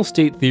 Emotional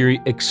state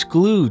theory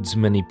excludes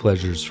many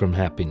pleasures from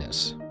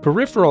happiness.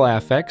 Peripheral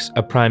affects,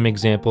 a prime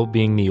example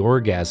being the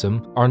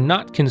orgasm, are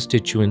not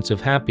constituents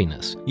of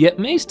happiness, yet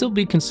may still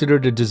be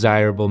considered a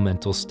desirable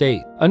mental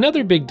state.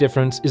 Another big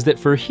difference is that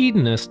for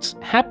hedonists,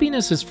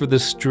 happiness is for the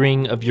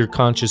string of your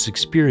conscious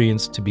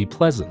experience to be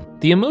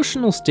pleasant. The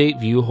emotional state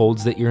view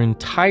holds that your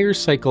entire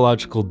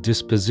psychological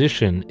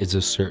disposition is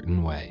a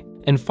certain way.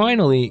 And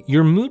finally,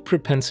 your mood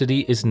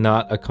propensity is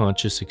not a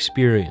conscious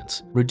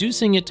experience.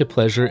 Reducing it to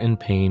pleasure and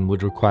pain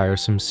would require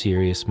some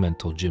serious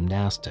mental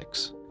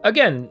gymnastics.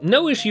 Again,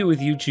 no issue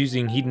with you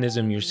choosing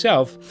hedonism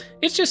yourself,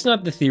 it's just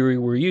not the theory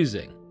we're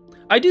using.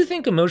 I do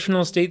think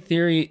emotional state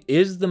theory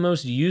is the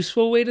most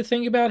useful way to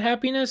think about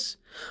happiness.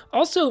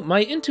 Also,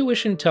 my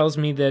intuition tells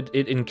me that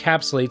it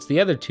encapsulates the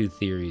other 2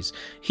 theories.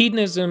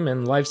 Hedonism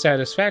and life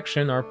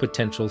satisfaction are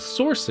potential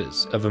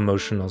sources of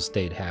emotional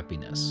state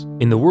happiness.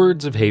 In the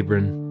words of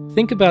Hebron,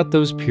 think about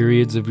those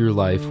periods of your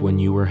life when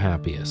you were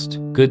happiest.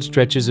 Good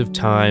stretches of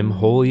time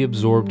wholly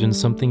absorbed in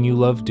something you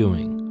love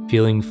doing.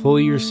 Feeling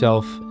fully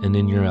yourself and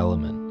in your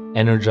element,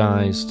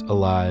 energized,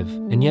 alive,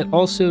 and yet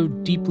also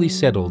deeply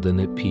settled and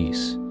at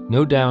peace.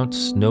 No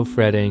doubts, no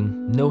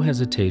fretting, no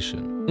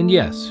hesitation. And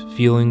yes,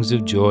 feelings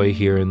of joy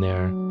here and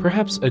there,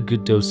 perhaps a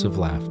good dose of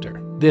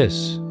laughter.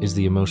 This is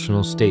the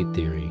emotional state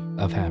theory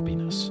of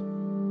happiness.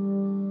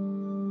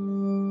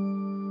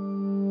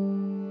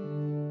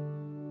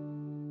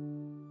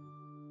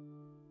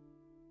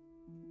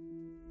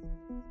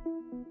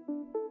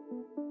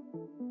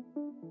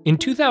 In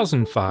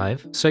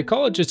 2005,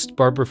 psychologists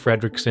Barbara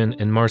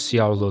Fredrickson and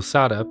Marcial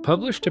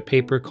published a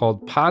paper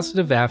called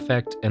Positive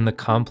Affect and the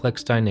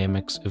Complex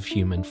Dynamics of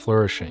Human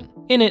Flourishing.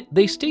 In it,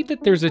 they state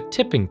that there's a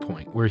tipping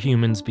point where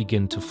humans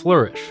begin to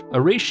flourish, a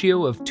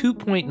ratio of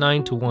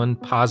 2.9 to 1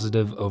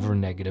 positive over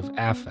negative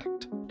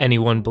affect.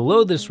 Anyone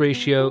below this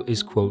ratio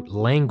is, quote,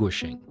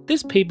 languishing.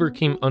 This paper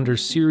came under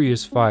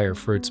serious fire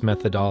for its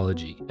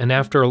methodology, and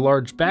after a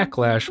large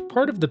backlash,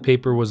 part of the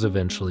paper was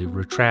eventually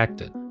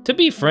retracted. To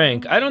be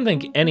frank, I don't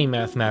think any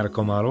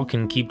mathematical model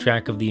can keep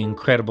track of the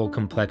incredible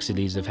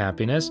complexities of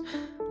happiness,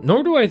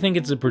 nor do I think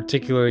it's a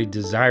particularly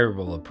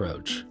desirable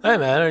approach. Hey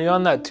man, are you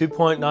on that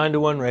 2.9 to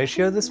 1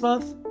 ratio this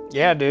month?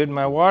 Yeah, dude,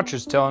 my watch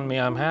is telling me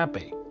I'm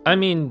happy. I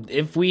mean,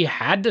 if we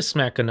had to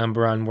smack a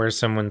number on where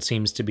someone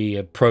seems to be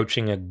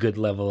approaching a good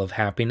level of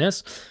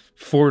happiness,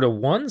 4 to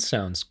 1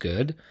 sounds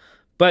good.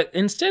 But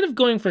instead of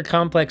going for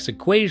complex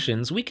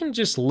equations, we can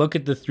just look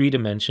at the 3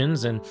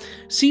 dimensions and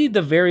see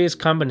the various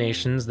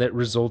combinations that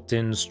result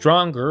in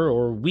stronger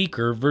or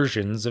weaker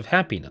versions of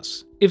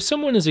happiness. If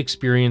someone is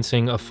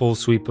experiencing a full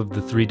sweep of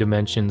the 3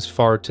 dimensions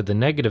far to the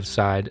negative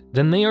side,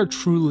 then they are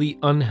truly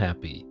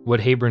unhappy, what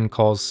Habron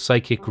calls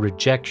psychic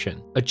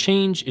rejection. A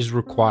change is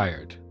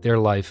required. Their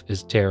life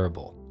is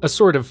terrible. A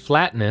sort of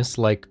flatness,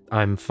 like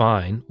I'm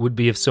fine, would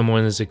be if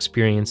someone is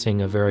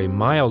experiencing a very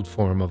mild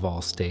form of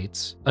all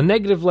states. A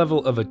negative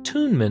level of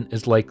attunement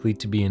is likely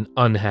to be an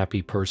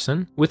unhappy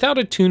person. Without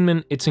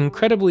attunement, it's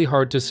incredibly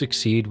hard to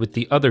succeed with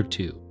the other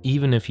 2,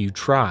 even if you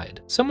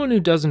tried. Someone who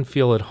doesn't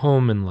feel at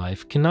home in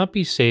life cannot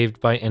be saved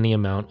by any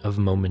amount of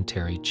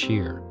momentary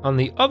cheer. On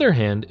the other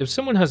hand, if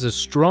someone has a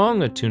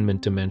strong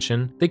attunement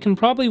dimension, they can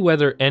probably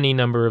weather any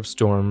number of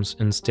storms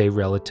and stay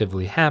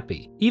relatively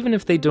happy, even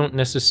if they don't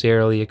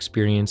necessarily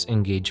experience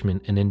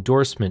engagement and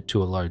endorsement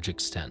to a large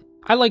extent.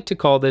 I like to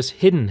call this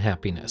hidden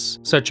happiness.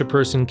 Such a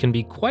person can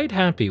be quite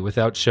happy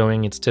without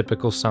showing its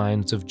typical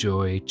signs of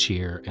joy,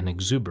 cheer, and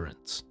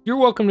exuberance. You're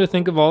welcome to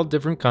think of all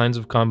different kinds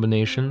of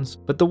combinations,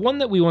 but the one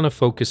that we want to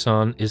focus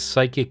on is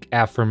psychic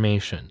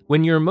affirmation,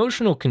 when your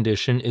emotional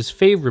condition is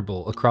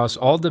favorable across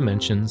all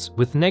dimensions,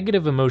 with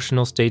negative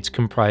emotional states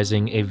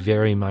comprising a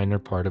very minor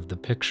part of the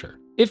picture.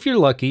 If you're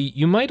lucky,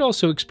 you might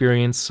also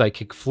experience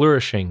psychic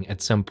flourishing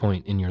at some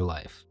point in your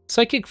life.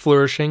 Psychic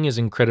flourishing is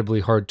incredibly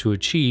hard to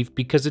achieve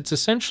because it's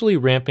essentially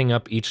ramping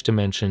up each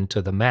dimension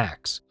to the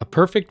max, a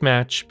perfect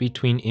match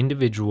between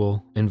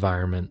individual,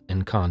 environment,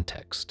 and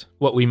context.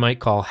 What we might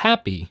call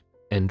happy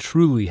and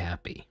truly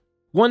happy.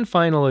 One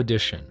final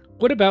addition.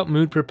 What about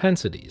mood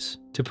propensities?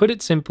 To put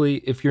it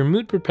simply, if your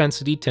mood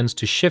propensity tends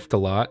to shift a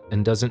lot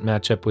and doesn't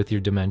match up with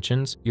your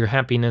dimensions, your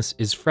happiness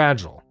is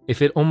fragile.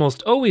 If it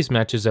almost always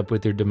matches up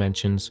with your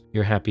dimensions,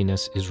 your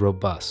happiness is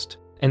robust.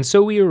 And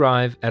so we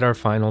arrive at our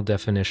final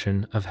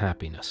definition of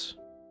happiness.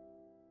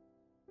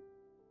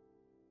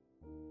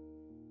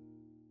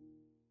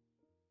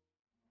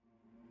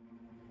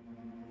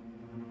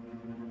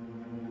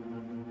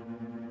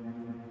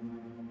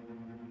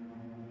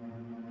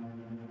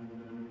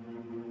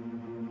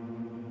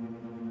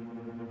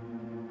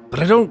 But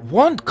I don't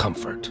want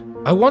comfort.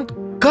 I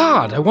want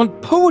God. I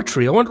want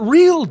poetry. I want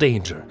real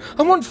danger.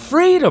 I want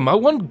freedom. I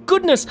want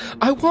goodness.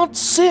 I want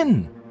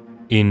sin.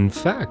 In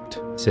fact,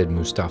 said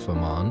Mustafa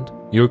Mond,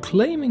 you're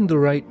claiming the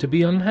right to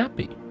be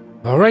unhappy.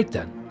 All right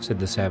then, said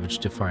the savage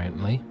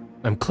defiantly.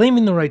 I'm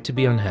claiming the right to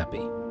be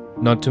unhappy.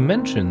 Not to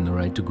mention the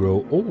right to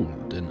grow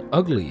old and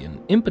ugly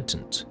and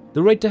impotent,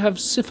 the right to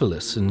have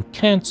syphilis and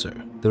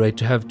cancer, the right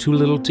to have too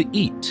little to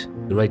eat,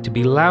 the right to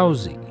be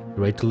lousy,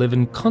 the right to live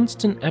in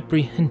constant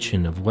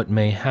apprehension of what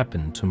may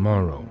happen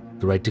tomorrow,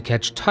 the right to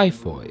catch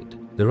typhoid,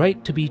 the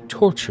right to be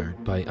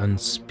tortured by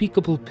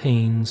unspeakable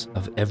pains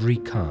of every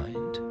kind.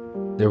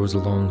 There was a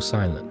long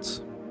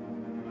silence.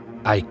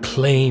 I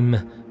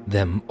claim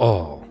them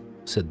all,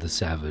 said the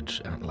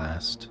savage at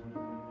last.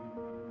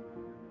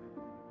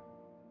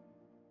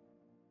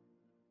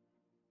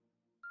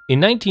 In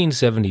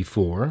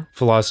 1974,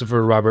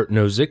 philosopher Robert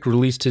Nozick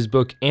released his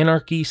book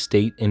Anarchy,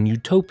 State, and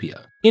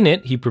Utopia. In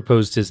it, he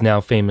proposed his now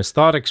famous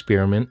thought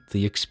experiment,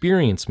 the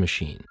experience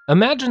machine.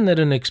 Imagine that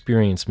an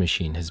experience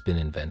machine has been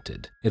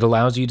invented. It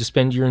allows you to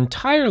spend your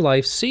entire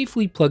life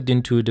safely plugged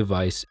into a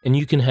device, and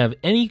you can have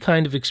any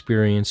kind of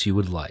experience you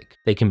would like.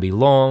 They can be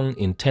long,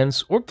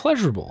 intense, or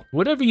pleasurable,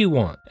 whatever you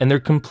want, and they're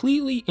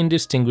completely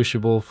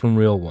indistinguishable from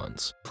real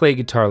ones. Play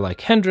guitar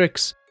like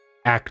Hendrix,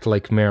 act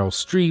like Meryl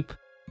Streep,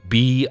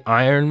 be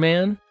Iron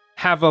Man,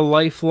 have a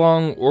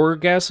lifelong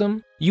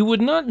orgasm. You would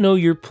not know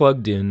you're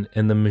plugged in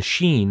and the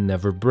machine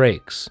never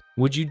breaks.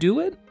 Would you do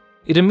it?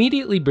 It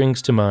immediately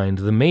brings to mind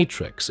The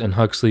Matrix and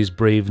Huxley's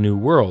Brave New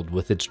World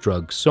with its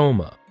drug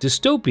Soma.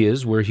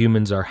 Dystopias where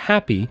humans are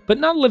happy but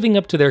not living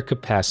up to their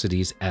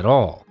capacities at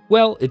all.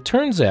 Well, it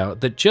turns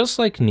out that just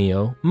like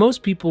Neo,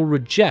 most people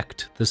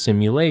reject the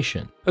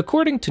simulation.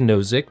 According to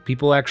Nozick,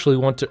 people actually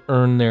want to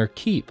earn their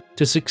keep,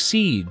 to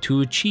succeed,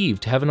 to achieve,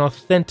 to have an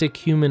authentic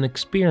human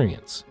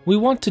experience. We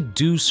want to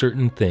do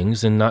certain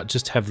things and not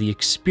just have the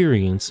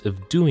experience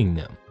of doing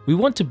them. We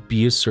want to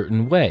be a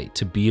certain way,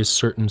 to be a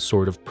certain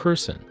sort of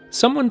person.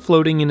 Someone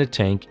floating in a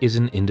tank is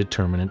an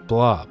indeterminate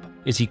blob.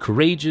 Is he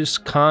courageous,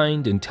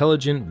 kind,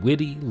 intelligent,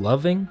 witty,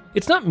 loving?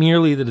 It's not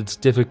merely that it's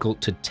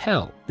difficult to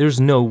tell. There's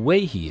no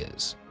way he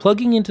is.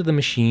 Plugging into the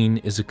machine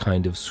is a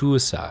kind of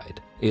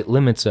suicide. It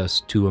limits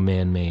us to a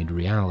man-made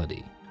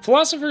reality.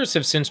 Philosophers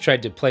have since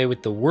tried to play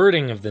with the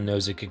wording of the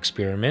Nozick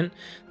experiment.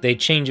 They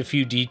change a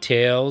few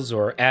details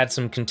or add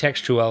some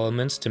contextual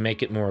elements to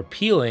make it more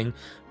appealing,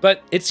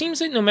 but it seems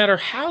that no matter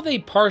how they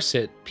parse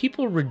it,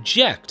 people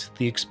reject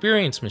the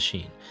experience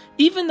machine,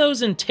 even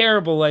those in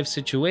terrible life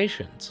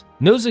situations.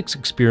 Nozick's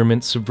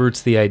experiment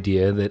subverts the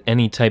idea that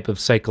any type of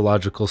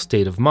psychological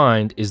state of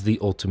mind is the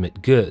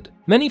ultimate good.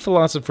 Many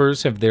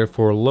philosophers have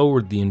therefore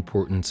lowered the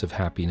importance of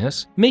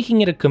happiness,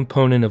 making it a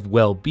component of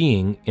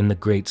well-being in the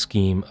great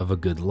scheme of a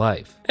good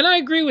life. And I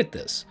agree with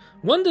this.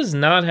 One does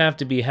not have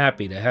to be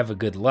happy to have a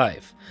good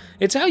life.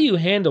 It's how you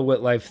handle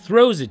what life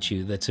throws at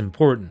you that's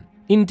important.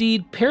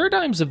 Indeed,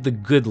 paradigms of the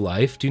good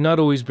life do not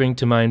always bring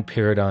to mind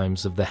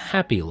paradigms of the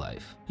happy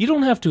life. You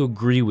don't have to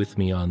agree with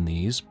me on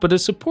these, but a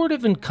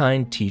supportive and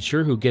kind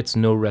teacher who gets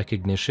no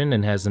recognition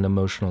and has an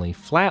emotionally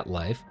flat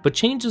life, but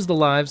changes the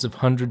lives of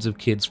hundreds of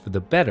kids for the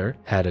better,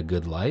 had a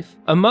good life.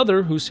 A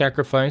mother who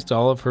sacrificed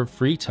all of her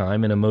free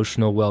time and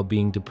emotional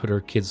well-being to put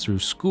her kids through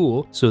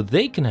school so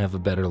they can have a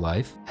better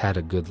life, had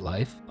a good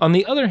life. On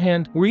the other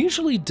hand, we're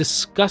usually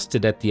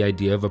disgusted at the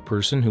idea of a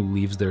person who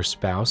leaves their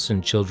spouse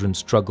and children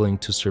struggling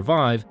to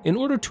survive in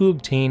order to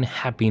obtain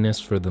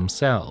happiness for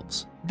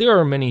themselves. There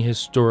are many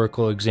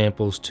historical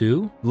examples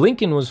too.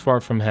 Lincoln was far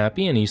from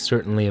happy, and he's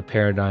certainly a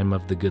paradigm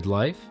of the good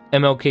life.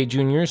 MLK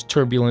Jr.'s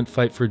turbulent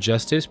fight for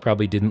justice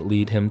probably didn't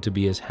lead him to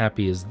be as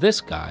happy as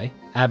this guy.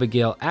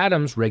 Abigail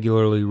Adams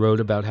regularly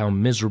wrote about how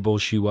miserable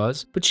she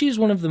was, but she's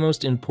one of the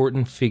most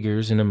important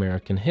figures in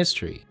American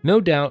history. No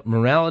doubt,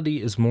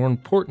 morality is more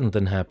important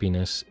than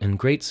happiness, and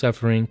great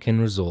suffering can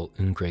result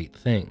in great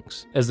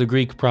things. As the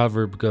Greek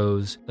proverb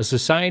goes, a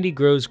society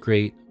grows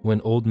great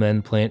when old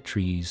men plant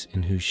trees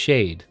in whose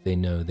shade they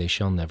know they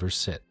shall never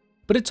sit.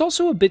 But it's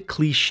also a bit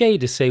cliché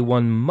to say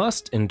one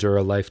must endure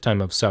a lifetime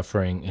of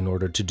suffering in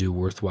order to do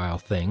worthwhile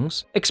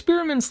things.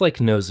 Experiments like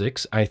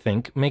Nozick's, I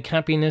think, make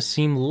happiness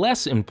seem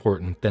less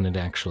important than it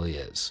actually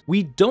is.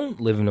 We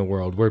don't live in a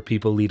world where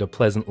people lead a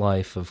pleasant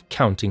life of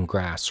counting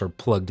grass or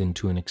plugged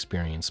into an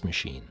experience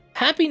machine.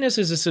 Happiness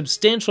is a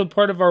substantial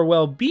part of our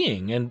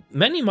well-being, and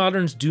many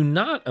moderns do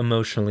not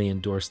emotionally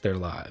endorse their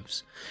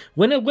lives.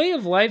 When a way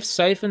of life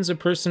siphons a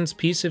person's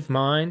peace of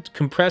mind,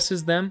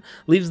 compresses them,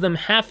 leaves them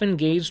half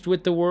engaged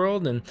with the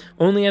world, and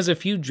only has a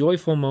few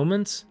joyful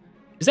moments,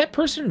 is that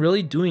person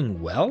really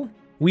doing well?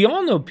 We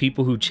all know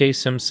people who chase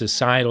some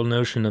societal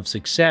notion of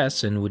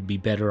success and would be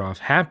better off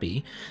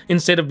happy.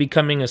 Instead of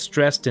becoming a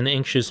stressed and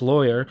anxious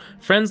lawyer,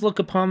 friends look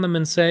upon them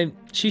and say,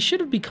 she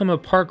should have become a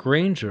park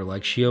ranger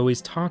like she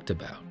always talked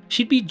about.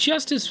 She'd be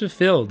just as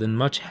fulfilled and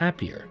much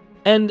happier.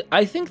 And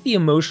I think the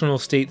emotional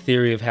state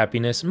theory of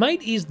happiness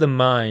might ease the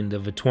mind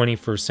of a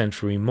 21st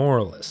century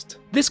moralist.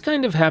 This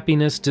kind of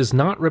happiness does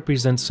not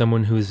represent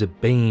someone who is a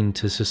bane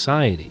to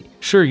society.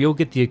 Sure, you'll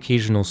get the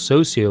occasional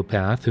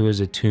sociopath who is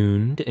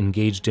attuned,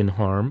 engaged in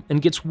harm,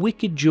 and gets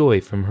wicked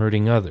joy from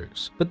hurting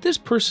others. But this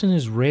person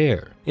is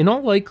rare. In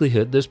all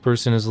likelihood, this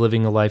person is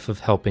living a life of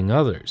helping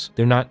others.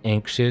 They're not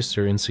anxious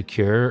or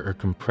insecure or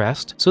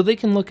compressed, so they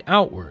can look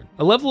outward.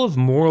 A level of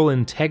moral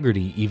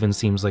integrity even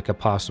seems like a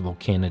possible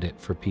candidate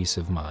for peace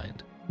of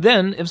mind.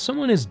 Then, if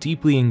someone is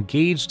deeply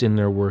engaged in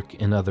their work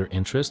and other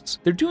interests,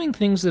 they're doing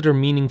things that are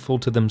meaningful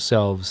to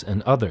themselves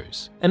and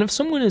others. And if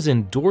someone is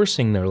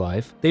endorsing their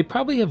life, they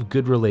probably have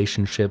good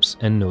relationships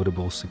and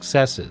notable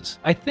successes.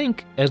 I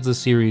think, as the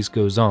series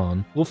goes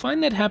on, we'll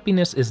find that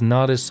happiness is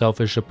not as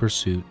selfish a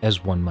pursuit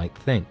as one might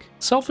think.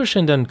 Selfish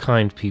and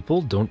unkind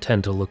people don't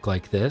tend to look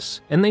like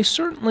this, and they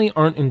certainly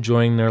aren't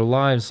enjoying their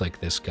lives like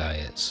this guy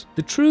is.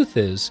 The truth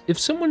is, if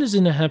someone is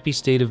in a happy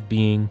state of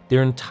being,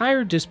 their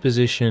entire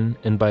disposition,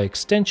 and by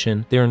extension,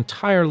 their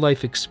entire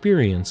life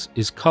experience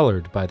is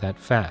colored by that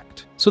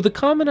fact. So the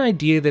common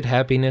idea that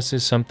happiness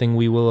is something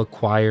we will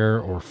acquire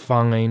or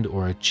find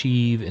or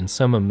achieve in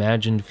some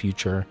imagined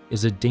future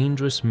is a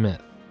dangerous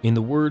myth. In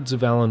the words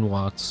of Alan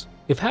Watts,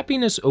 if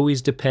happiness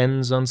always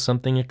depends on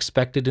something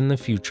expected in the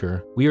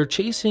future, we are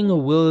chasing a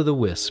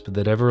will-o'-the-wisp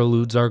that ever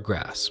eludes our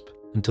grasp,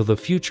 until the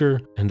future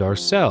and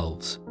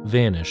ourselves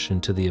vanish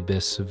into the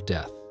abyss of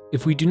death.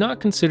 If we do not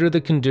consider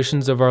the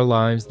conditions of our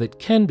lives that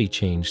can be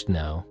changed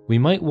now, we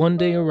might one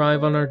day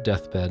arrive on our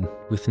deathbed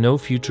with no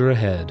future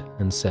ahead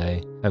and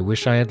say, I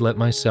wish I had let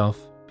myself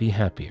be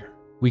happier.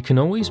 We can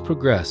always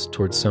progress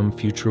towards some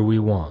future we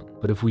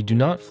want, but if we do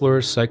not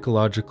flourish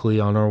psychologically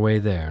on our way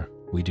there,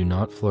 we do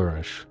not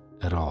flourish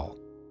at all.